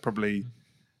an hour is probably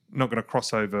not going to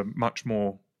cross over much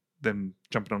more than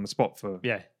jumping on the spot for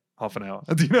half an hour.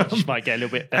 Do you know? She might get a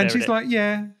little bit better. And she's like,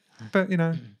 yeah, but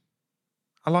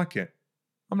I like it.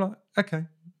 I'm like, okay.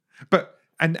 But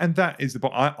and that is the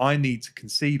I need to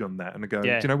concede on that and go, do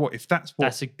you know what? If that's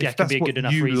what that could be a good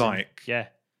enough you reason. like, yeah,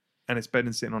 and it's better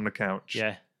than sitting on the couch,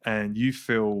 yeah, and you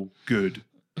feel good,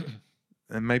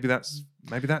 and maybe that's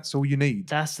all you need.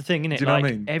 That's the thing, isn't it? Do you know what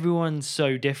I mean? Everyone's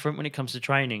so different when it comes to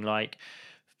training. Like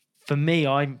For me,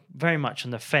 I'm very much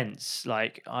on the fence.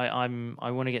 Like I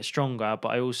want to get stronger, but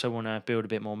I also want to build a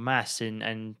bit more mass.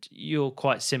 And you're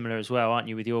quite similar as well, aren't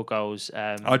you, with your goals?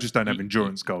 I just don't have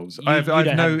endurance goals. You don't have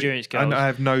endurance goals. I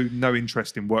have no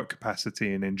interest in work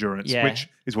capacity and endurance, Yeah. which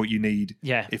is what you need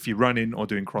Yeah. if you're running or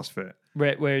doing CrossFit.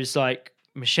 Whereas like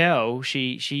Michelle,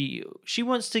 she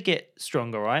wants to get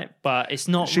stronger, right? But it's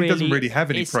not. She really, doesn't really have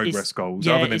any progress goals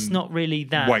other than it's not really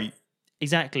that. weight.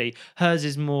 Exactly. Hers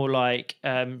is more like,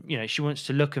 she wants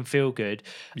to look and feel good,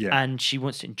 Yeah. and she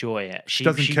wants to enjoy it. She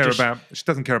doesn't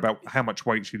care about how much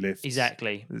weight she lifts.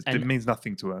 Exactly. It means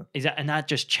nothing to her. And that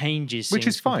just changes, Which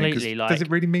is fine. completely. Like, does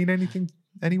it really mean anything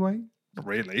anyway? Not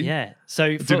really. yeah.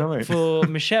 So Do you know what I mean? for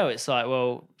Michelle, it's like,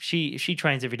 well, she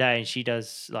trains every day and she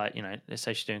does, like, let's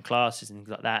say she's doing classes and things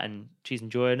like that, and she's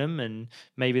enjoying them, and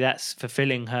maybe that's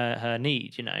fulfilling her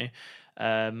need,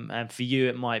 and for you,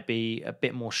 it might be a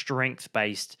bit more strength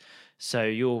based. So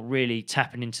you're really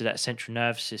tapping into that central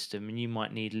nervous system, and you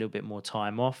might need a little bit more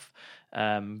time off,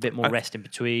 a bit more rest in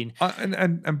between.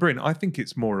 And Bryn, I think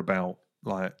it's more about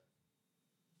like,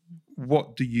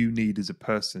 what do you need as a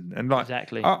person? And like,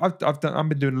 Exactly. I've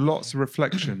been doing lots of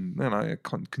reflection,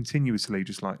 continuously,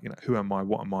 just like, who am I?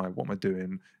 What am I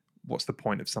doing? What's the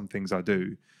point of some things I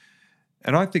do?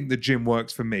 And I think the gym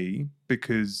works for me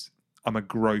because I'm a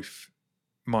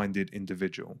growth-minded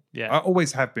individual. Yeah. I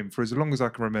always have been for as long as I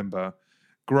can remember.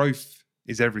 Growth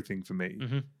is everything for me.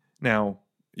 Mm-hmm. Now,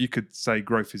 you could say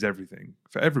growth is everything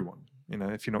for everyone.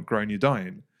 If you're not growing, you're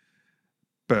dying.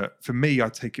 But for me, I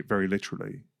take it very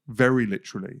literally. Very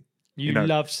literally. You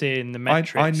love seeing the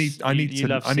metrics. I need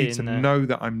to know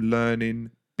that I'm learning,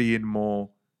 being more,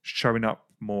 showing up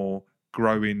more,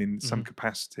 growing in some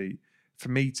capacity. For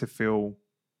me to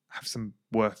have some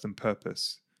worth and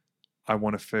purpose, I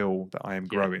want to feel that I am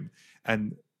growing.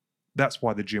 And that's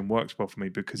why the gym works well for me,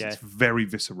 because it's very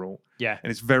visceral. Yeah.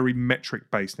 And it's very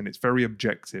metric based, and it's very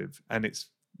objective. And it's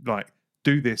like,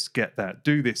 do this, get that,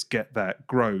 do this, get that,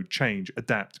 grow, change,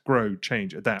 adapt, grow,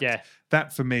 change, adapt. Yeah.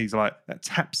 That for me is like, that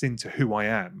taps into who I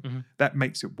am. Mm-hmm. That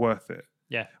makes it worth it.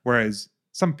 Yeah. Whereas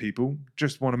some people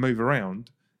just want to move around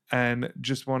and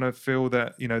just want to feel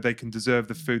that, they can deserve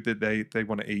the food that they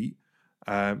want to eat,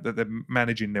 that they're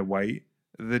managing their weight,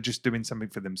 they're just doing something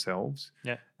for themselves.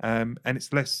 Yeah. And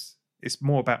it's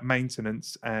more about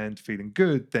maintenance and feeling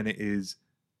good than it is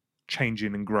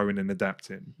changing and growing and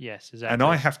adapting. Yes, exactly. And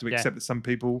I have to accept that some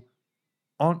people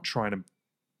aren't trying to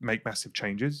make massive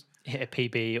changes. Hit a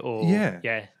PB or...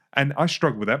 Yeah. And I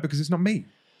struggle with that because it's not me.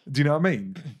 Do you know what I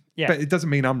mean? Yeah. But it doesn't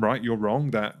mean I'm right, you're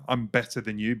wrong, that I'm better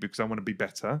than you because I want to be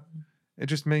better. It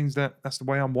just means that that's the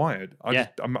way I'm wired.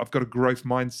 I've got a growth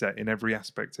mindset in every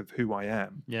aspect of who I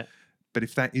am. Yeah. But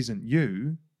if that isn't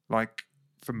you, like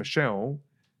for Michelle,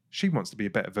 she wants to be a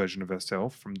better version of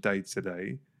herself from day to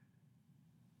day.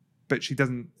 But she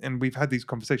doesn't, and we've had these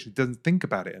conversations, doesn't think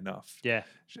about it enough. Yeah.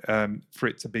 For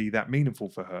it to be that meaningful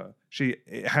for her. She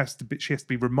has to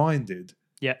be reminded.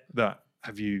 Yeah. That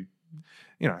have you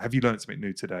learned something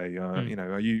new today?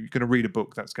 Are you going to read a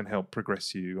book that's going to help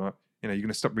progress you? You're going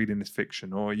to stop reading this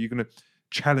fiction, or are you going to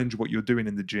challenge what you're doing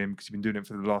in the gym because you've been doing it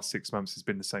for the last 6 months? It's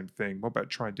been the same thing. What about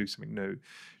try and do something new?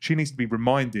 She needs to be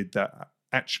reminded that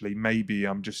actually maybe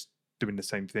I'm just doing the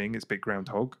same thing. It's a bit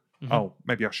groundhog. Mm-hmm. Oh,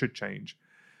 maybe I should change.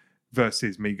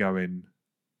 Versus me going,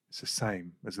 it's the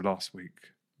same as last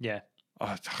week. Yeah.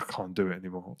 I can't do it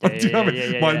anymore. Yeah, do you know what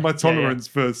I mean? My tolerance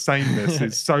for sameness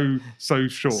is so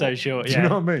short. So short, Do you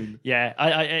know what I mean? Yeah,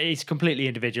 it's completely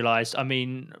individualized. I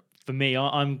mean, for me,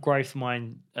 I'm growth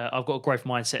mind. I've got a growth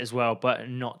mindset as well, but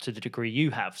not to the degree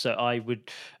you have. So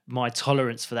my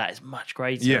tolerance for that is much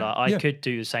greater. Yeah, I could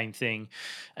do the same thing,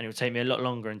 and it would take me a lot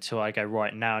longer until I go,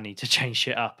 right now I need to change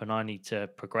shit up and I need to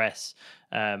progress.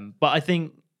 But I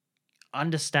think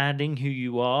understanding who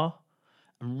you are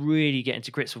and really getting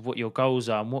to grips with what your goals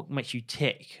are and what makes you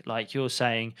tick. Like you're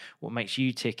saying, what makes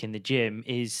you tick in the gym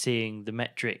is seeing the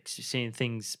metrics, seeing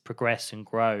things progress and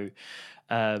grow.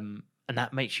 And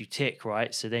that makes you tick,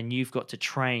 right? So then you've got to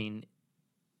train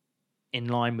in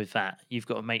line with that. You've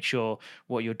got to make sure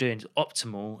what you're doing is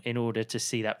optimal in order to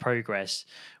see that progress.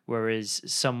 Whereas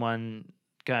someone,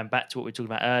 going back to what we were talking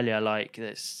about earlier, like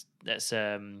that's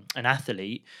an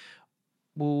athlete,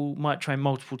 might train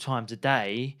multiple times a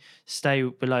day, stay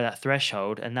below that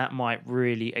threshold, and that might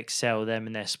really excel them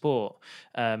in their sport.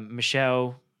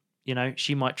 Michelle,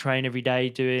 she might train every day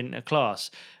doing a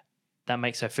class. That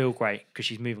makes her feel great because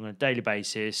she's moving on a daily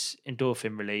basis,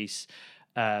 endorphin release.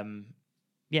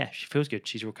 She feels good.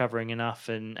 She's recovering enough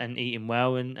and eating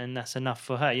well, and that's enough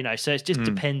for her. So it just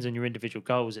depends on your individual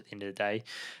goals at the end of the day.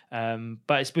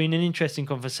 But it's been an interesting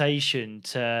conversation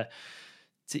to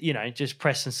just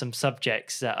pressing some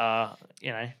subjects that are,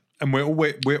 And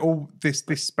we're all this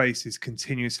space is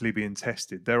continuously being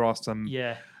tested. There are some,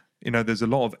 there's a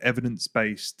lot of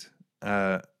evidence-based,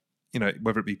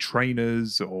 whether it be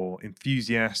trainers or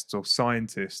enthusiasts or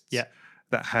scientists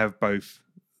that have both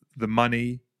the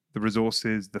money, the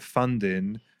resources, the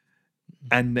funding,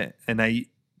 and the innate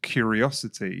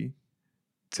curiosity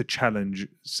to challenge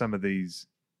some of these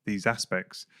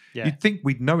aspects. You'd think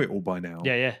we'd know it all by now.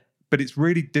 But it's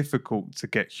really difficult to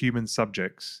get human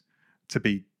subjects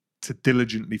to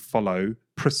diligently follow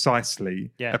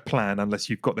precisely a plan unless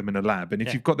you've got them in a lab. And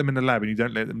if you've got them in a lab and you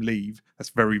don't let them leave, that's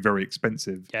very, very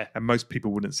expensive. And most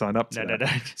people wouldn't sign up to that. No.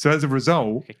 So as a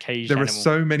result, there are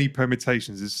so many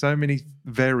permutations, there's so many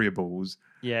variables.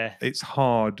 It's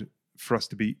hard for us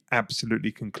to be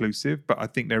absolutely conclusive. But I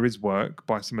think there is work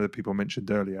by some of the people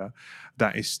mentioned earlier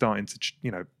that is starting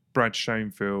to, Brad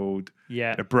Schoenfield,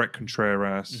 Brett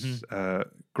Contreras,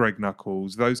 Greg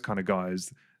Knuckles, those kind of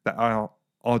guys that are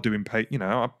doing,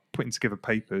 are putting together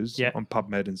papers on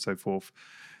PubMed and so forth,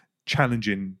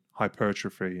 challenging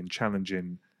hypertrophy and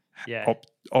challenging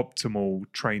optimal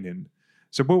training.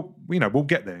 So we'll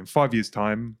get there in 5 years'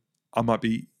 time. I might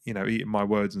be, eating my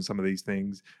words on some of these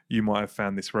things. You might have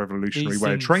found this revolutionary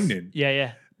way of training.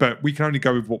 But we can only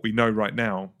go with what we know right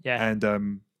now.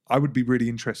 And I would be really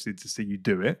interested to see you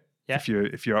do it. If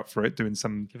you're up for it, doing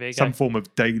some form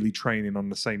of daily training on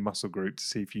the same muscle group to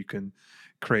see if you can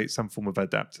create some form of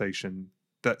adaptation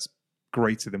that's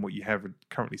greater than what you have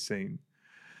currently seen.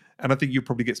 And I think you'll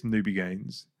probably get some newbie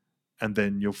gains, and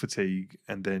then you'll fatigue,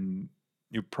 and then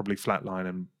you'll probably flatline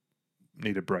and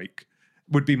need a break.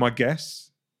 Would be my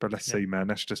guess, but let's see, man.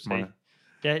 That's just my...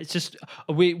 Yeah, it's just,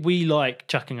 we like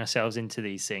chucking ourselves into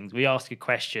these things. We ask a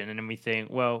question and then we think,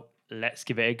 well, let's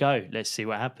give it a go. Let's see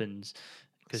what happens.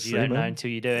 Because you don't know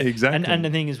until you do it. Exactly. And the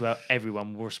thing is, well,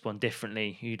 everyone will respond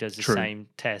differently who does the same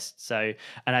test. So,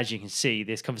 and as you can see,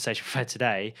 this conversation we've had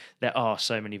today, there are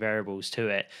so many variables to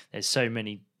it. There's so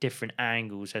many different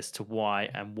angles as to why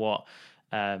and what.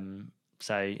 It's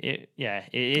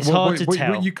hard to tell.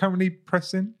 What are you currently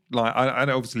pressing? Like, I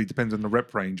know obviously it depends on the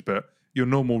rep range, but your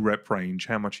normal rep range,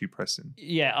 how much are you pressing?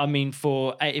 Yeah, I mean,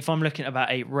 if I'm looking at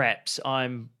about 8 reps,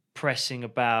 I'm pressing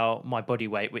about my body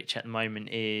weight, which at the moment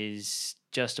is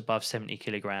just above 70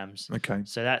 kilograms. Okay.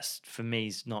 So that's, for me,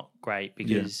 is not great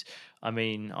because, I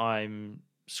mean, I'm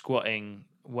squatting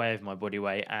way over my body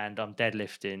weight and I'm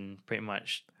deadlifting pretty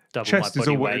much double my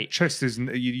body weight. Chest is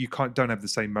you don't have the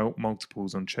same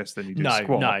multiples on chest than you do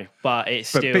squat. No, but it's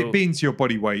still being to your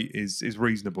body weight is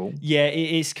reasonable. Yeah,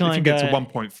 it's kind of. If you get to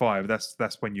 1.5,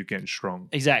 that's when you're getting strong.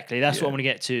 Exactly, that's what I want to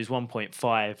get to is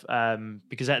 1.5.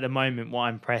 Because at the moment, what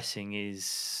I'm pressing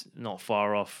is not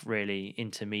far off really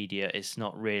intermediate. It's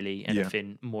not really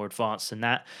anything more advanced than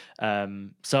that.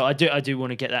 So I do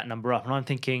want to get that number up, and I'm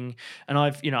thinking, and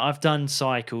I've done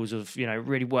cycles of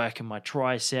really working my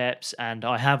triceps, and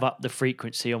I have up the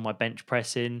frequency on my bench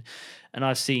pressing, and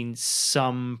I've seen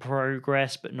some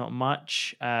progress but not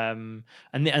much, and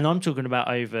I'm talking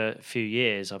about over a few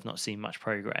years. I've not seen much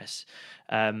progress,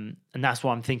 and that's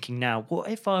why I'm thinking now, what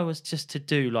if I was just to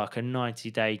do like a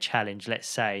 90-day challenge, let's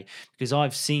say, because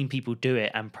I've seen people do it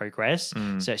and progress,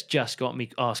 so it's just got me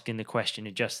asking the question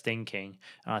and just thinking,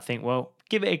 and I think, well,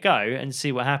 give it a go and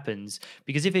see what happens.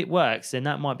 Because if it works, then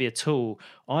that might be a tool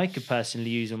I could personally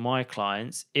use on my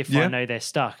clients if I know they're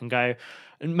stuck, and go,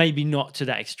 and maybe not to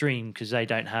that extreme because they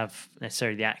don't have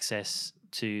necessarily the access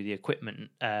to the equipment.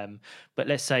 But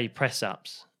let's say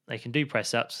press-ups. They can do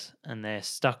press-ups and they're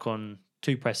stuck on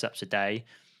 2 press-ups a day.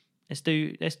 Let's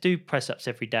do press-ups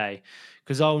every day,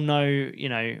 because I'll know,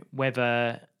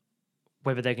 whether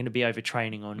they're going to be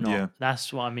overtraining or not. Yeah.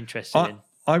 That's what I'm interested in.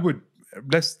 I would...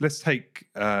 Let's take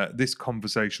this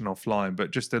conversation offline,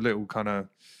 but just a little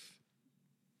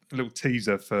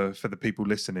teaser for the people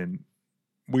listening.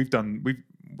 We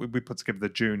put together the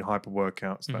June hyper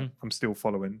workouts that I'm still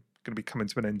following. Going to be coming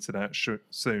to an end to that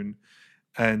soon,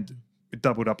 and we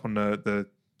doubled up on the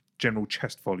general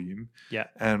chest volume. Yeah,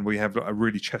 and we have a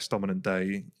really chest dominant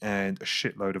day and a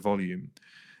shitload of volume.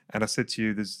 And I said to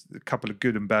you, there's a couple of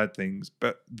good and bad things,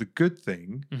 but the good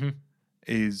thing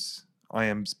is I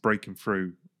am breaking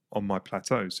through on my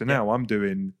plateau. So now I'm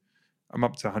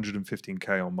up to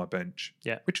 115k on my bench,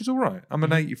 which is all right. I'm an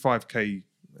 85k,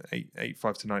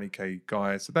 85 to 90k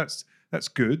guy, so that's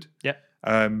good. Yeah.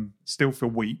 Still feel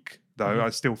weak though.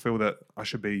 I still feel that I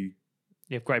should be.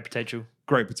 You have great potential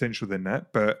Than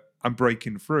that, but I'm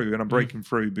breaking through, and I'm breaking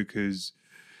through because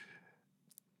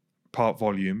part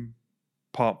volume,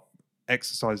 part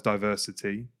exercise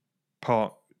diversity,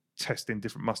 part testing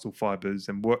different muscle fibers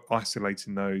and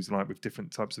isolating those, like with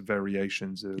different types of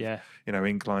variations of,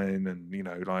 incline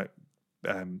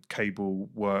and, cable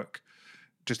work,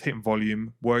 just hitting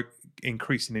volume,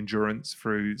 increasing endurance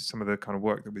through some of the kind of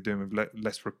work that we're doing with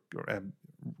less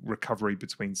recovery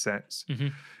between sets. Mm-hmm.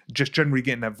 Just generally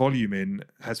getting that volume in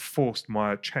has forced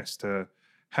my chest to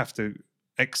have to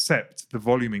accept the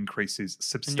volume increases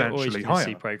substantially higher.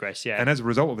 See progress, and as a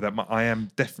result of that, I am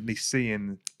definitely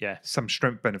seeing some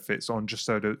strength benefits on just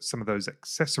some of those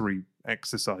accessory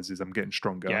exercises. I'm getting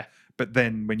stronger, but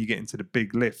then when you get into the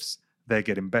big lifts, they're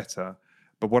getting better.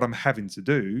 But what I'm having to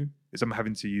do is I'm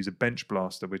having to use a bench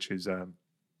blaster, which is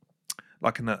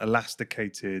like an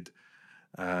elasticated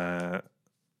tool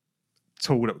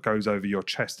that goes over your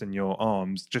chest and your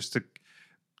arms, just to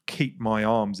keep my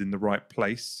arms in the right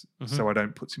place, so I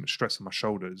don't put too much stress on my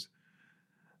shoulders.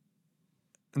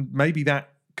 And maybe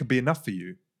that could be enough for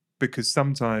you, because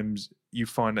sometimes you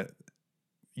find that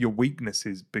your weakness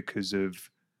is because of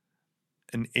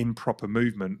an improper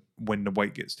movement when the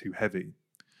weight gets too heavy.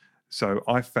 So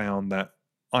I found that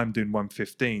I'm doing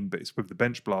 115, but it's with the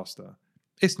bench blaster.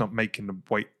 It's not making the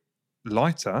weight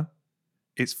lighter.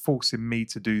 It's forcing me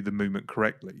to do the movement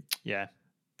correctly. Yeah.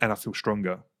 And I feel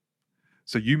stronger.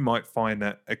 So you might find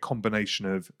that a combination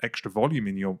of extra volume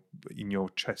in your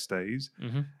chest days,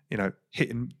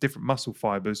 hitting different muscle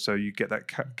fibers so you get that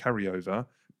carryover,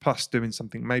 plus doing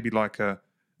something maybe like an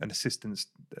assistance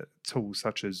tool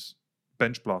such as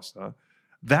bench blaster,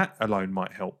 that alone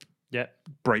might help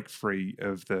break free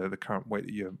of the current weight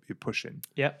that you're pushing.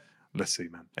 Yeah. Let's see,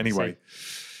 man. Anyway.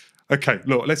 Okay,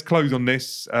 look, let's close on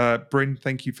this. Bryn,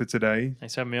 thank you for today.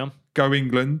 Thanks for having me on. Go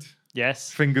England.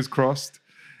 Yes. Fingers crossed.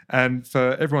 And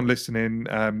for everyone listening,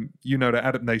 you know that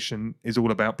Adapt Nation is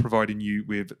all about providing you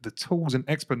with the tools and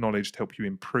expert knowledge to help you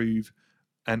improve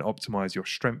and optimize your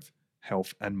strength,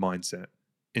 health, and mindset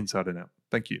inside and out.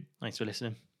 Thank you. Thanks for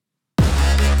listening.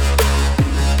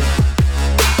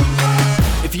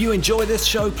 If you enjoy this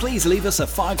show, please leave us a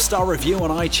 5-star review on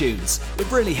iTunes. It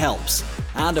really helps.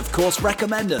 And of course,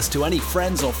 recommend us to any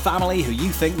friends or family who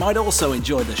you think might also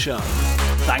enjoy the show.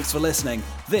 Thanks for listening.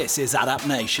 This is Adapt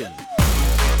Nation.